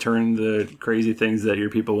how to turn the crazy things that your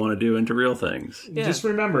people want to do into real things. Yeah. Just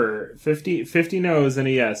remember, 50 no's and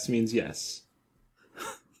a yes means yes.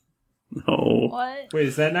 No. What? Wait,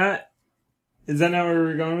 is that not where we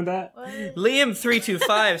were going with that?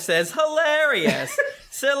 Liam325 says, hilarious.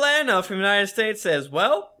 Seleno from the United States says,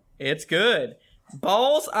 well, it's good.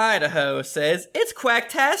 Balls Idaho says, it's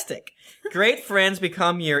quacktastic. Great friends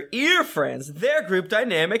become your ear friends. Their group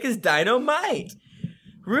dynamic is dynamite.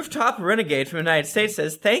 Rooftop Renegade from the United States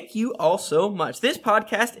says, thank you all so much. This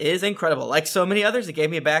podcast is incredible. Like so many others, it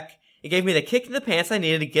gave me the kick in the pants I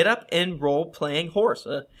needed to get up and roll playing horse.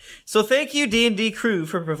 So thank you, D&D crew,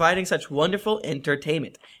 for providing such wonderful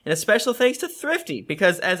entertainment. And a special thanks to Thrifty,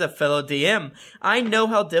 because as a fellow DM, I know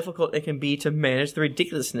how difficult it can be to manage the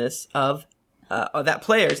ridiculousness of that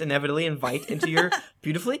players inevitably invite into your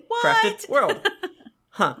beautifully crafted world.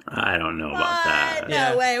 Huh. I don't know about that.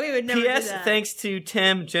 No way, we would never do P.S. that. Thanks to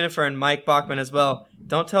Tim, Jennifer, and Mike Bachman as well.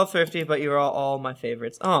 Don't tell Thrifty, but you're all my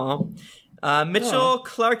favorites. Aw. Mitchell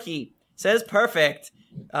Clarkey says perfect.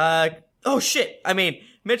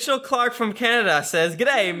 Mitchell Clark from Canada says,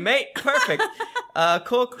 "G'day, mate. Perfect.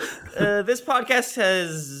 Cool. This podcast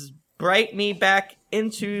has brought me back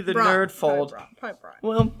into the nerd fold."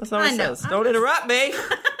 Well, that's not what it says. Don't interrupt me.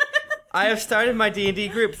 I have started my D&D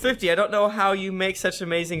group, Thrifty. I don't know how you make such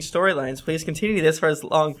amazing storylines. Please continue this for as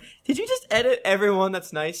long. Did you just edit everyone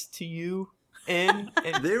that's nice to you in?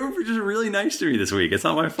 They were just really nice to me this week. It's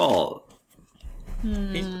not my fault.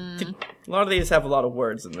 A lot of these have a lot of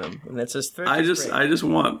words in them, and it's just Thrifty. I just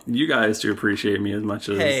want you guys to appreciate me as much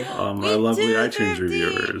as our lovely iTunes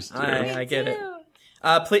reviewers do. I get it.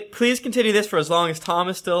 Please continue this for as long as Tom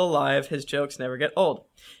is still alive. His jokes never get old.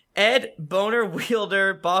 Ed Boner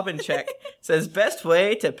Wielder Bobbincheck says, "Best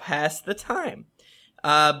way to pass the time."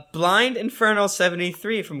 Blind Infernal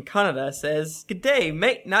 73 from Canada says, "Good day,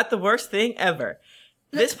 mate. Not the worst thing ever.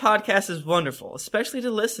 This podcast is wonderful, especially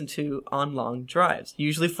to listen to on long drives.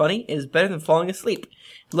 Usually funny, it is better than falling asleep.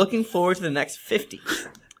 Looking forward to the next 50.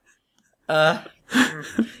 Dan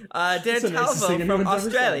Talvo from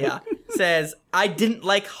Australia says, "I didn't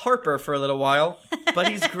like Harper for a little while, but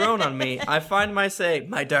he's grown on me. I find my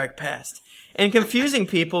dark past, and confusing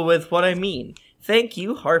people with what I mean. Thank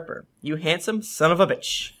you, Harper. You handsome son of a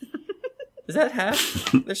bitch." Is that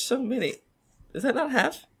half? There's so many. Is that not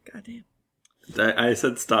half? God damn. I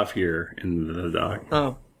said stop here in the doc.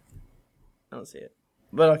 Oh. I don't see it.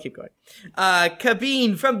 But I'll keep going.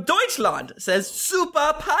 Kabine from Deutschland says,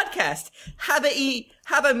 "Super Podcast.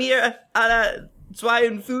 Habe mir alle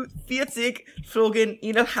 42 Folgen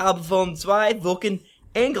innerhalb von 2 Wochen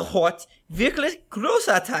angehört. Wirklich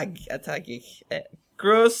großartig.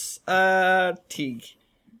 Großartig."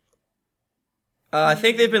 I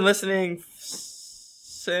think they've been listening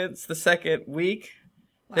since the second week.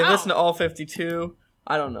 Wow. They've listened to all 52.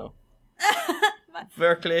 I don't know.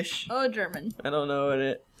 Wirklich. Oh, German. I don't know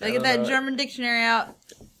it. Gotta get that German dictionary out.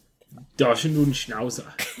 Doschen und Schnauzer.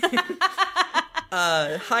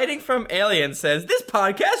 Hiding from Alien says, "This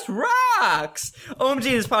podcast rocks!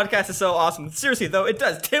 OMG, this podcast is so awesome. Seriously, though, it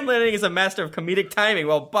does. Tim Lanning is a master of comedic timing,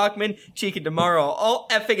 while Bachman, Cheek, and Tomorrow are all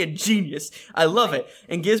effing a genius. I love it,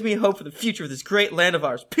 and gives me hope for the future of this great land of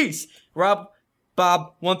ours. Peace.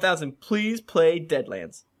 Bob 1000, please play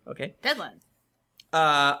Deadlands." Okay. Deadlands.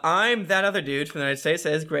 I'm that other dude from the United States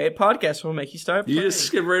says, "Great podcast. We'll make you start playing." You just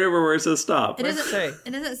skip right over where it says stop. It doesn't say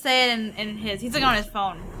it in his. He's looking on his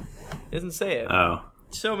phone. It doesn't say it. Oh.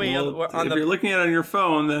 Show me if you're looking at it on your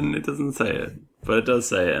phone, then it doesn't say it. But it does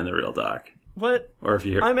say it in the real doc. What? Or if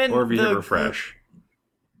you hit refresh.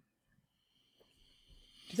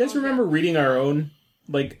 Do you guys remember reading our own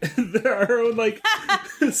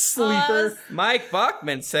sleeper? Mike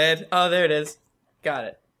Bachman said, "Oh, there it is. Got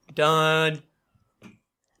it. Done."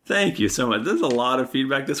 Thank you so much. There's a lot of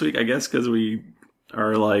feedback this week, I guess, because we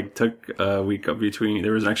are took a week up between.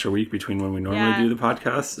 There was an extra week between when we normally do the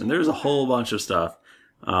podcast, and there's a whole bunch of stuff.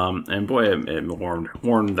 And boy, it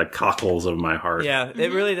warmed the cockles of my heart. Yeah,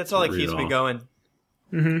 it really. That's all that keeps me going.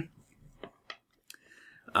 Mm-hmm.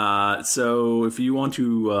 So if you want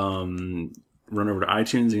to run over to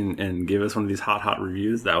iTunes and give us one of these hot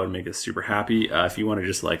reviews, that would make us super happy. If you want to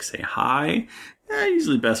just say hi,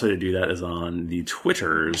 usually the best way to do that is on the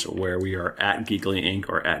Twitters, where we are at Geekly Inc.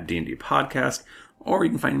 or at D&D Podcast. Or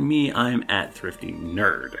you can find me, I'm at Thrifty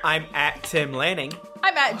Nerd. I'm at Tim Lanning.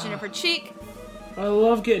 I'm at Jennifer Cheek. I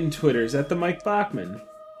love getting Twitters at the Mike Bachman.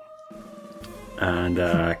 And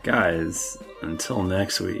guys, until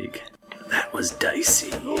next week, that was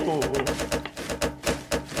dicey. Ooh.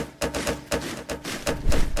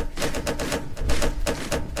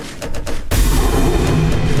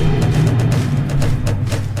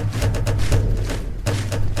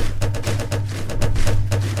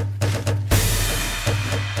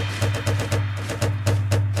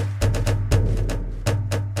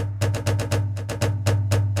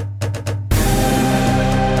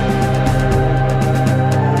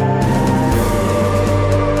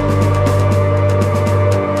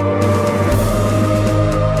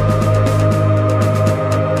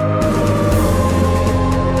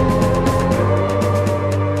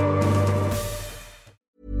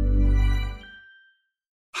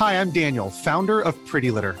 Hi, I'm Daniel, founder of Pretty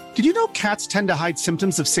Litter. Did you know cats tend to hide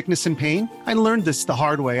symptoms of sickness and pain? I learned this the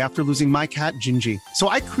hard way after losing my cat, Gingy. So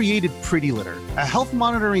I created Pretty Litter, a health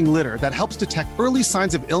monitoring litter that helps detect early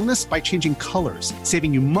signs of illness by changing colors,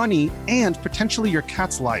 saving you money and potentially your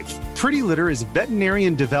cat's life. Pretty Litter is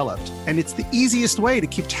veterinarian developed, and it's the easiest way to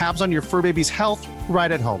keep tabs on your fur baby's health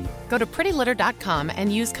right at home. Go to prettylitter.com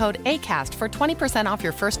and use code ACAST for 20% off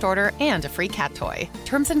your first order and a free cat toy.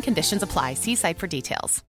 Terms and conditions apply. See site for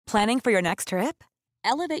details. Planning for your next trip?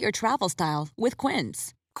 Elevate your travel style with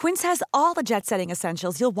Quince. Quince has all the jet-setting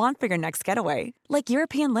essentials you'll want for your next getaway, like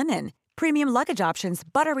European linen, premium luggage options,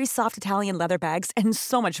 buttery soft Italian leather bags, and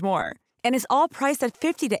so much more. And is all priced at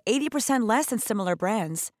 50 to 80% less than similar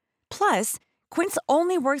brands. Plus, Quince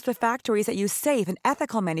only works with factories that use safe and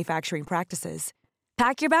ethical manufacturing practices.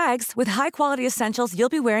 Pack your bags with high-quality essentials you'll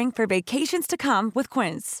be wearing for vacations to come with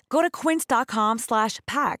Quince. Go to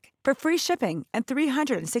quince.com/pack for free shipping and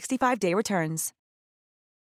 365-day returns.